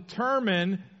help us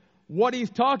determine what he's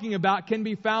talking about can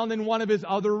be found in one of his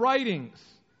other writings.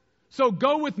 So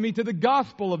go with me to the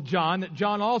Gospel of John that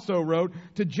John also wrote,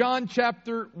 to John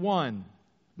chapter 1.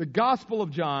 The Gospel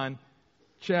of John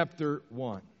chapter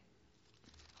 1.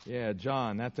 Yeah,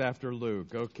 John, that's after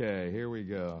Luke. Okay, here we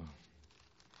go.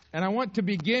 And I want to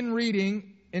begin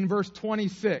reading in verse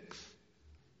 26.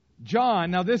 John,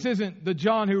 now this isn't the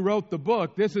John who wrote the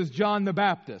book, this is John the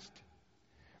Baptist.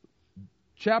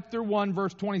 Chapter 1,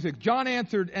 verse 26. John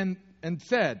answered and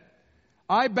said,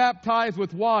 I baptize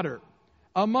with water.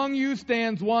 Among you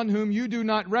stands one whom you do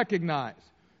not recognize,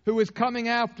 who is coming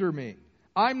after me.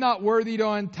 I'm not worthy to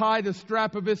untie the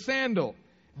strap of his sandal.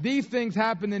 These things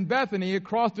happened in Bethany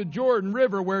across the Jordan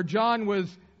River where John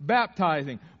was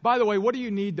baptizing. By the way, what do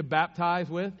you need to baptize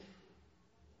with?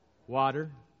 Water.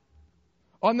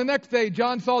 On the next day,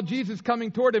 John saw Jesus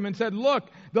coming toward him and said, look,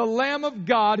 the Lamb of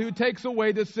God who takes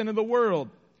away the sin of the world.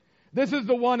 This is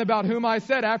the one about whom I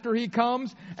said, after He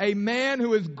comes, a man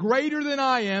who is greater than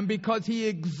I am because He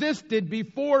existed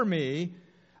before me.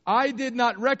 I did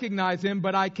not recognize Him,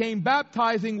 but I came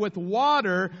baptizing with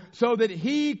water so that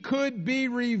He could be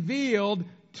revealed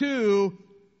to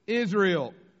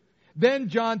Israel. Then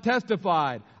John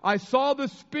testified, I saw the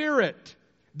Spirit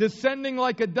descending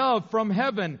like a dove from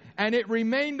heaven, and it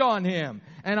remained on Him.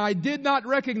 And I did not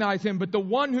recognize Him, but the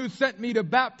one who sent me to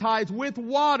baptize with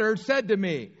water said to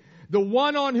me, The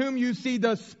one on whom you see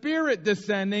the Spirit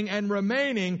descending and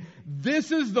remaining,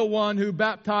 this is the one who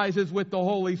baptizes with the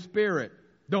Holy Spirit.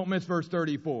 Don't miss verse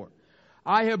 34.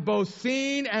 I have both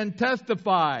seen and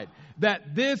testified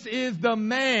that this is the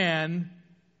man,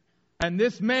 and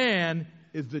this man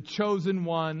is the chosen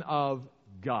one of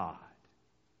God.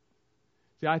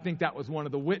 See, I think that was one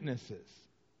of the witnesses.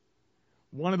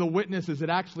 One of the witnesses that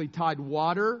actually tied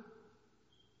water,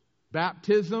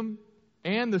 baptism,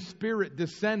 and the Spirit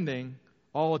descending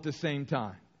all at the same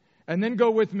time. And then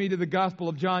go with me to the Gospel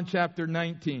of John chapter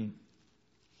 19.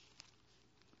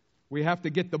 We have to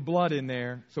get the blood in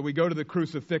there, so we go to the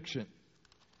crucifixion.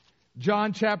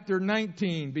 John chapter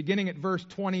 19, beginning at verse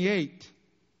 28.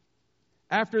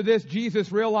 After this,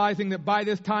 Jesus, realizing that by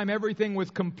this time everything was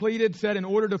completed, said, in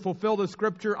order to fulfill the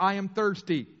Scripture, I am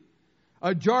thirsty.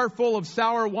 A jar full of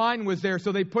sour wine was there,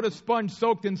 so they put a sponge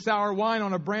soaked in sour wine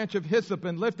on a branch of hyssop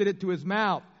and lifted it to his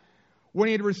mouth. When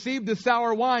he had received the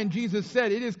sour wine, Jesus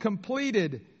said, it is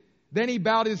completed. Then he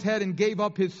bowed his head and gave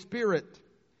up his spirit.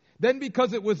 Then,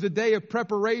 because it was the day of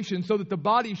preparation, so that the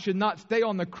bodies should not stay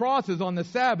on the crosses on the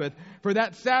Sabbath, for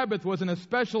that Sabbath was an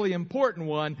especially important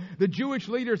one, the Jewish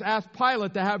leaders asked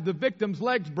Pilate to have the victims'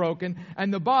 legs broken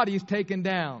and the bodies taken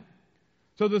down.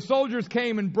 So the soldiers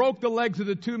came and broke the legs of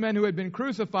the two men who had been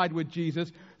crucified with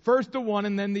Jesus, first the one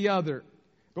and then the other.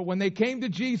 But when they came to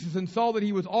Jesus and saw that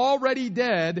he was already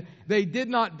dead, they did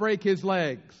not break his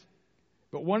legs.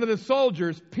 But one of the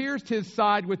soldiers pierced his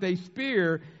side with a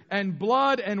spear, and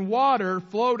blood and water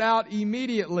flowed out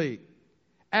immediately.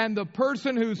 And the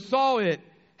person who saw it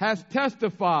has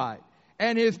testified,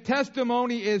 and his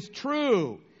testimony is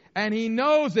true. And he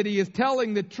knows that he is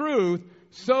telling the truth,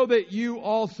 so that you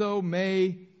also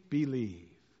may believe.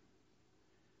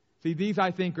 See, these,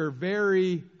 I think, are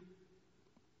very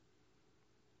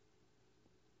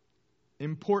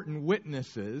important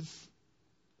witnesses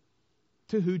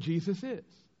to who Jesus is.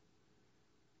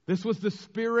 This was the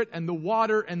Spirit and the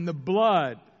water and the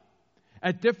blood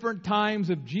at different times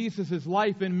of Jesus'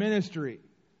 life and ministry,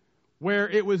 where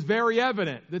it was very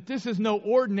evident that this is no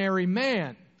ordinary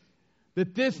man,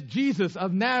 that this Jesus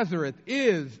of Nazareth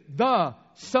is the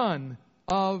Son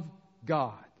of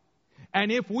God.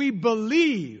 And if we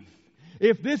believe,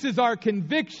 if this is our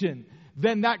conviction,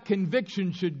 then that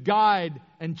conviction should guide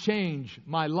and change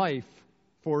my life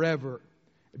forever.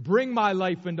 Bring my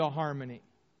life into harmony.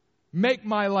 Make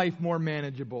my life more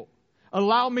manageable.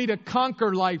 Allow me to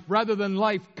conquer life rather than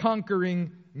life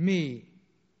conquering me.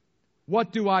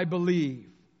 What do I believe?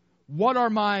 What are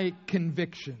my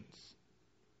convictions?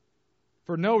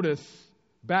 For notice,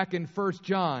 back in 1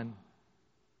 John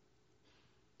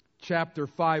chapter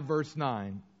 5, verse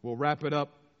 9, we'll wrap it up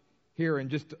here in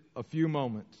just a few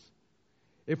moments.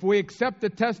 If we accept the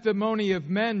testimony of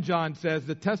men, John says,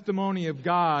 the testimony of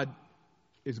God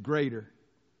is greater.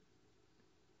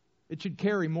 It should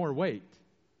carry more weight.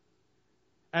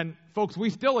 And folks, we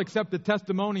still accept the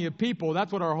testimony of people.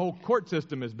 That's what our whole court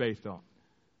system is based on.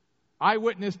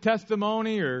 Eyewitness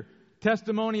testimony or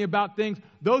testimony about things,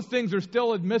 those things are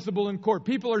still admissible in court.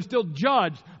 People are still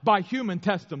judged by human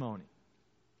testimony.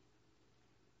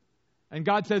 And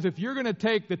God says, if you're going to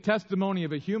take the testimony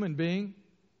of a human being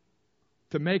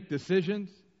to make decisions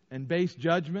and base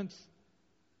judgments,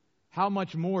 how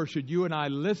much more should you and I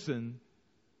listen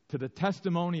to the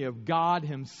testimony of God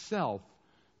Himself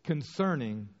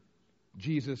concerning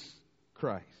Jesus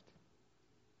Christ?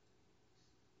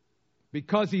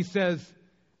 Because He says,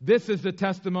 this is the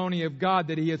testimony of God,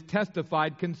 that He has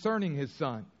testified concerning His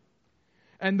Son.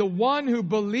 And the one who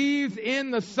believes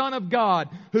in the Son of God,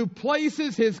 who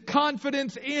places his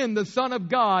confidence in the Son of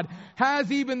God,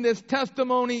 has even this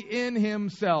testimony in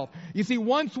himself. You see,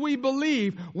 once we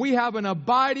believe, we have an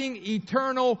abiding,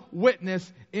 eternal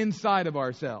witness inside of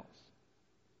ourselves.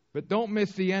 But don't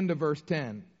miss the end of verse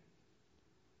 10.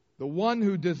 The one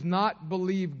who does not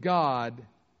believe God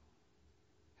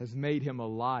has made him a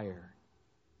liar.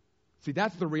 See,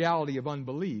 that's the reality of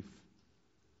unbelief.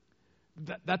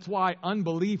 That's why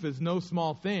unbelief is no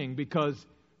small thing, because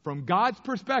from God's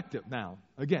perspective now,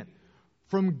 again,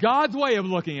 from God's way of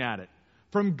looking at it,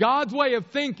 from God's way of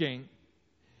thinking,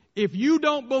 if you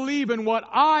don't believe in what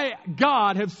I,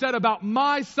 God, have said about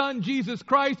my Son, Jesus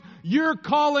Christ, you're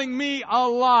calling me a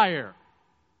liar.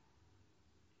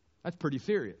 That's pretty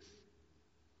serious.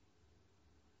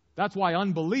 That's why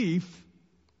unbelief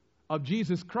of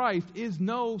Jesus Christ is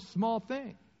no small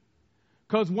thing.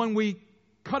 Because when we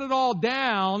cut it all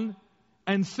down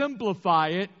and simplify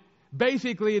it,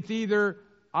 basically it's either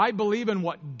I believe in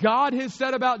what God has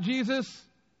said about Jesus,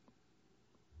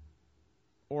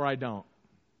 or I don't.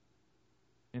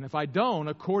 And if I don't,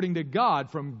 according to God,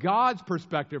 from God's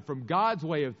perspective, from God's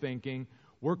way of thinking,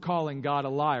 we're calling God a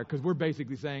liar, because we're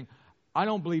basically saying, I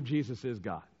don't believe Jesus is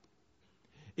God.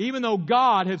 Even though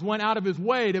God has went out of His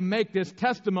way to make this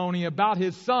testimony about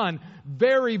His Son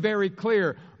very, very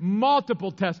clear.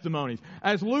 Multiple testimonies.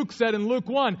 As Luke said in Luke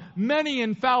 1, many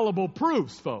infallible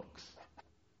proofs, folks.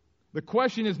 The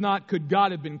question is not, could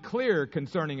God have been clear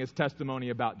concerning His testimony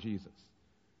about Jesus?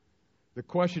 The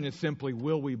question is simply,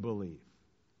 will we believe?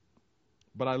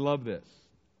 But I love this.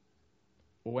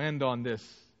 We'll end on this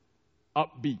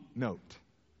upbeat note.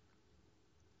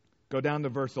 Go down to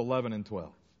verse 11 and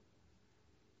 12.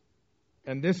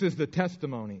 And this is the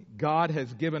testimony. God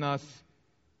has given us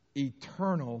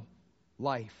eternal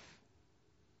life.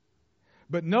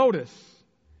 But notice,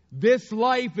 this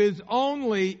life is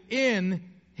only in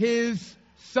His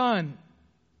Son.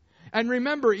 And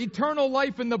remember, eternal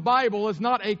life in the Bible is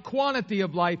not a quantity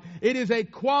of life. It is a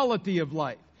quality of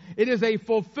life. It is a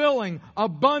fulfilling,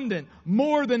 abundant,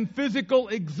 more than physical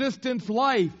existence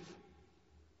life.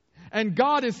 And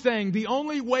God is saying the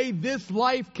only way this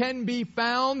life can be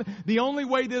found, the only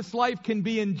way this life can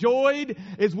be enjoyed,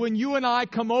 is when you and I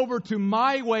come over to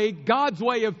my way, God's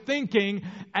way of thinking,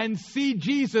 and see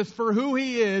Jesus for who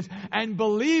He is, and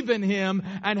believe in Him,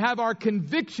 and have our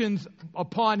convictions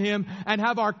upon Him, and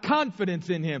have our confidence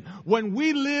in Him. When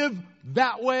we live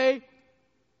that way,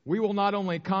 we will not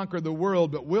only conquer the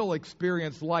world, but we'll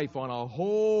experience life on a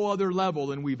whole other level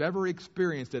than we've ever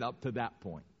experienced it up to that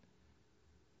point.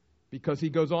 Because He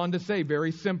goes on to say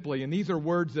very simply, and these are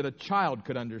words that a child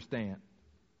could understand.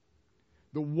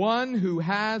 The one who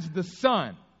has the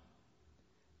Son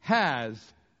has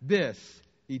this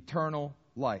eternal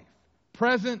life.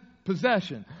 Present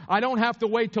possession. I don't have to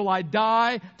wait till I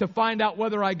die to find out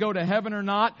whether I go to heaven or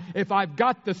not. If I've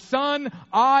got the Son,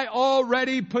 I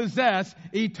already possess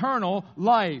eternal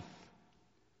life.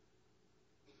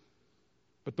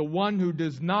 But the one who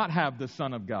does not have the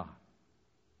Son of God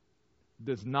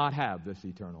does not have this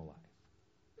eternal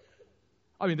life.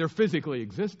 I mean, they're physically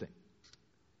existing.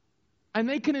 And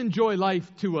they can enjoy life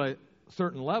to a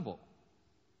certain level.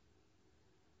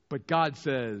 But God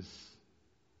says,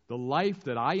 the life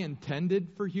that I intended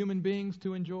for human beings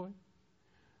to enjoy,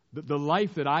 the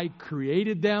life that I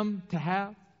created them to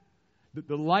have,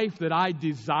 the life that I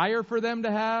desire for them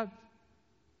to have,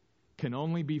 can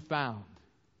only be found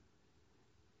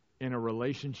in a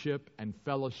relationship and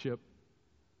fellowship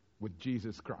with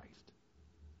Jesus Christ.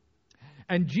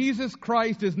 And Jesus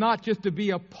Christ is not just to be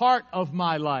a part of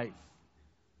my life.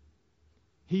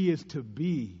 He is to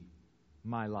be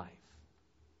my life.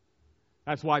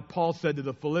 That's why Paul said to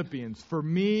the Philippians, for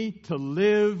me to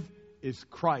live is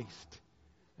Christ,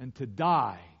 and to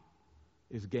die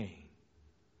is gain.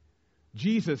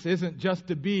 Jesus isn't just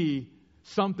to be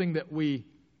something that we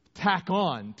tack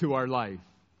on to our life.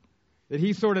 That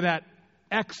He's sort of that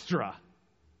extra.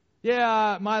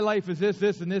 Yeah, my life is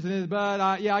this, and this, but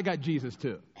I got Jesus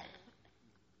too.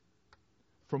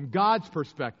 From God's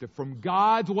perspective, from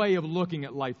God's way of looking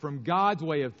at life, from God's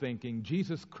way of thinking,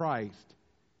 Jesus Christ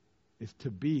is to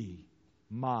be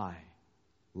my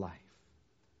life.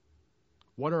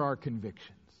 What are our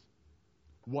convictions?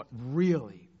 What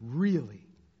really, really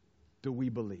do we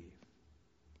believe?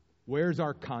 Where's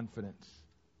our confidence?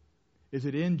 Is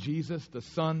it in Jesus, the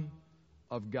Son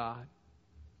of God?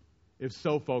 If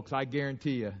so, folks, I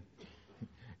guarantee you,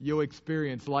 you'll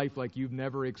experience life like you've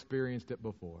never experienced it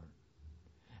before.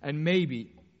 And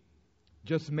maybe,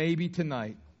 just maybe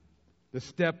tonight, the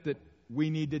step that we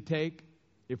need to take,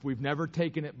 if we've never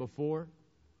taken it before,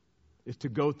 is to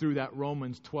go through that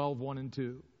Romans 12, 1 and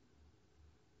 2,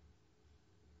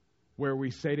 where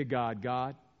we say to God,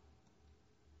 God,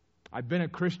 I've been a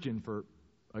Christian for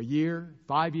a year,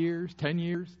 5 years, 10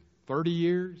 years, 30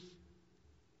 years,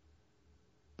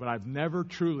 but I've never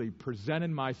truly presented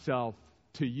myself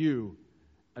to you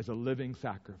as a living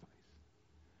sacrifice.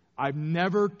 I've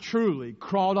never truly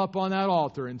crawled up on that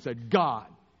altar and said, God,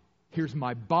 here's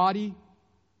my body,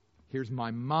 here's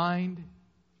my mind,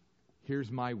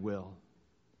 here's my will.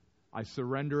 I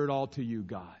surrender it all to you,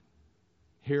 God.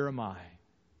 Here am I.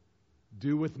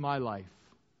 Do with my life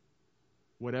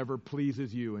whatever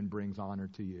pleases you and brings honor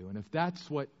to you. And if that's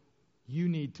what you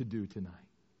need to do tonight,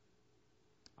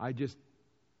 I just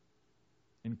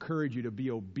encourage you to be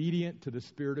obedient to the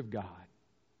Spirit of God.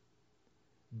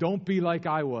 Don't be like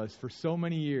I was for so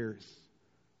many years,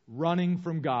 running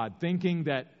from God, thinking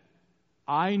that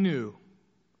I knew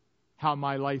how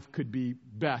my life could be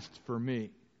best for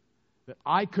me, that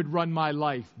I could run my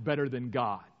life better than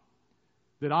God,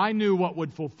 that I knew what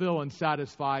would fulfill and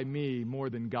satisfy me more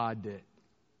than God did.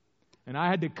 And I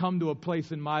had to come to a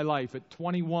place in my life at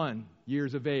 21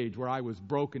 years of age where I was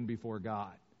broken before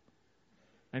God.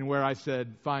 And where I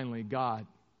said, finally, God,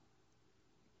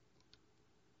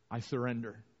 I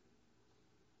surrender.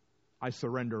 I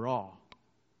surrender all.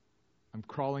 I'm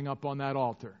crawling up on that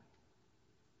altar.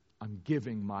 I'm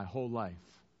giving my whole life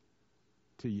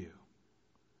to you.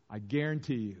 I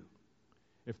guarantee you,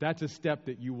 if that's a step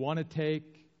that you want to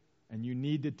take and you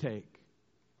need to take,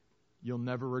 you'll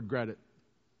never regret it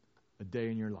a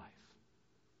day in your life.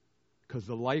 Because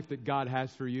the life that God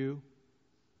has for you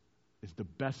is the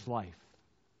best life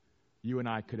you and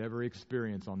I could ever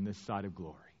experience on this side of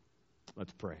glory.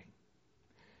 Let's pray.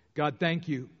 God, thank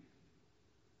you.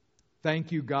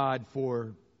 Thank you, God,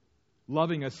 for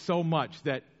loving us so much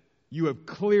that you have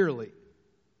clearly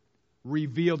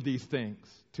revealed these things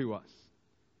to us.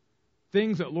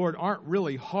 Things that, Lord, aren't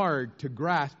really hard to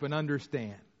grasp and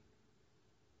understand.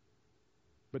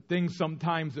 But things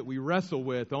sometimes that we wrestle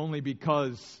with only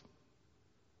because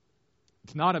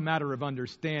it's not a matter of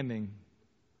understanding.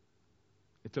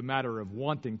 It's a matter of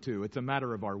wanting to. It's a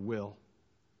matter of our will.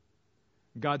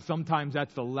 God, sometimes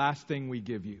that's the last thing we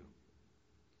give you.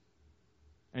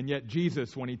 And yet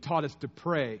Jesus, when he taught us to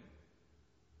pray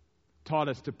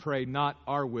not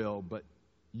our will, but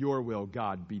your will,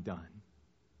 God, be done.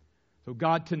 So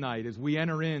God, tonight, as we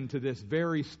enter into this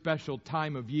very special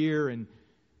time of year and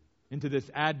into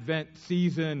this Advent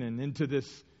season and into this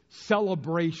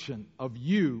celebration of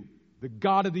you, the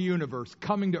God of the universe,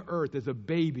 coming to earth as a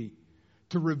baby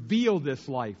to reveal this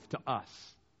life to us.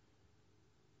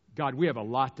 God, we have a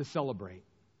lot to celebrate.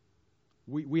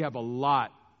 We have a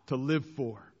lot to live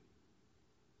for.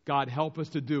 God, help us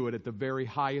to do it at the very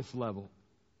highest level.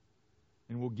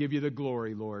 And we'll give you the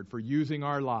glory, Lord, for using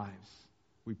our lives.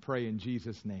 We pray in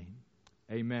Jesus' name.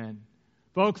 Amen.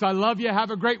 Folks, I love you.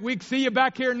 Have a great week. See you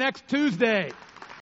back here next Tuesday.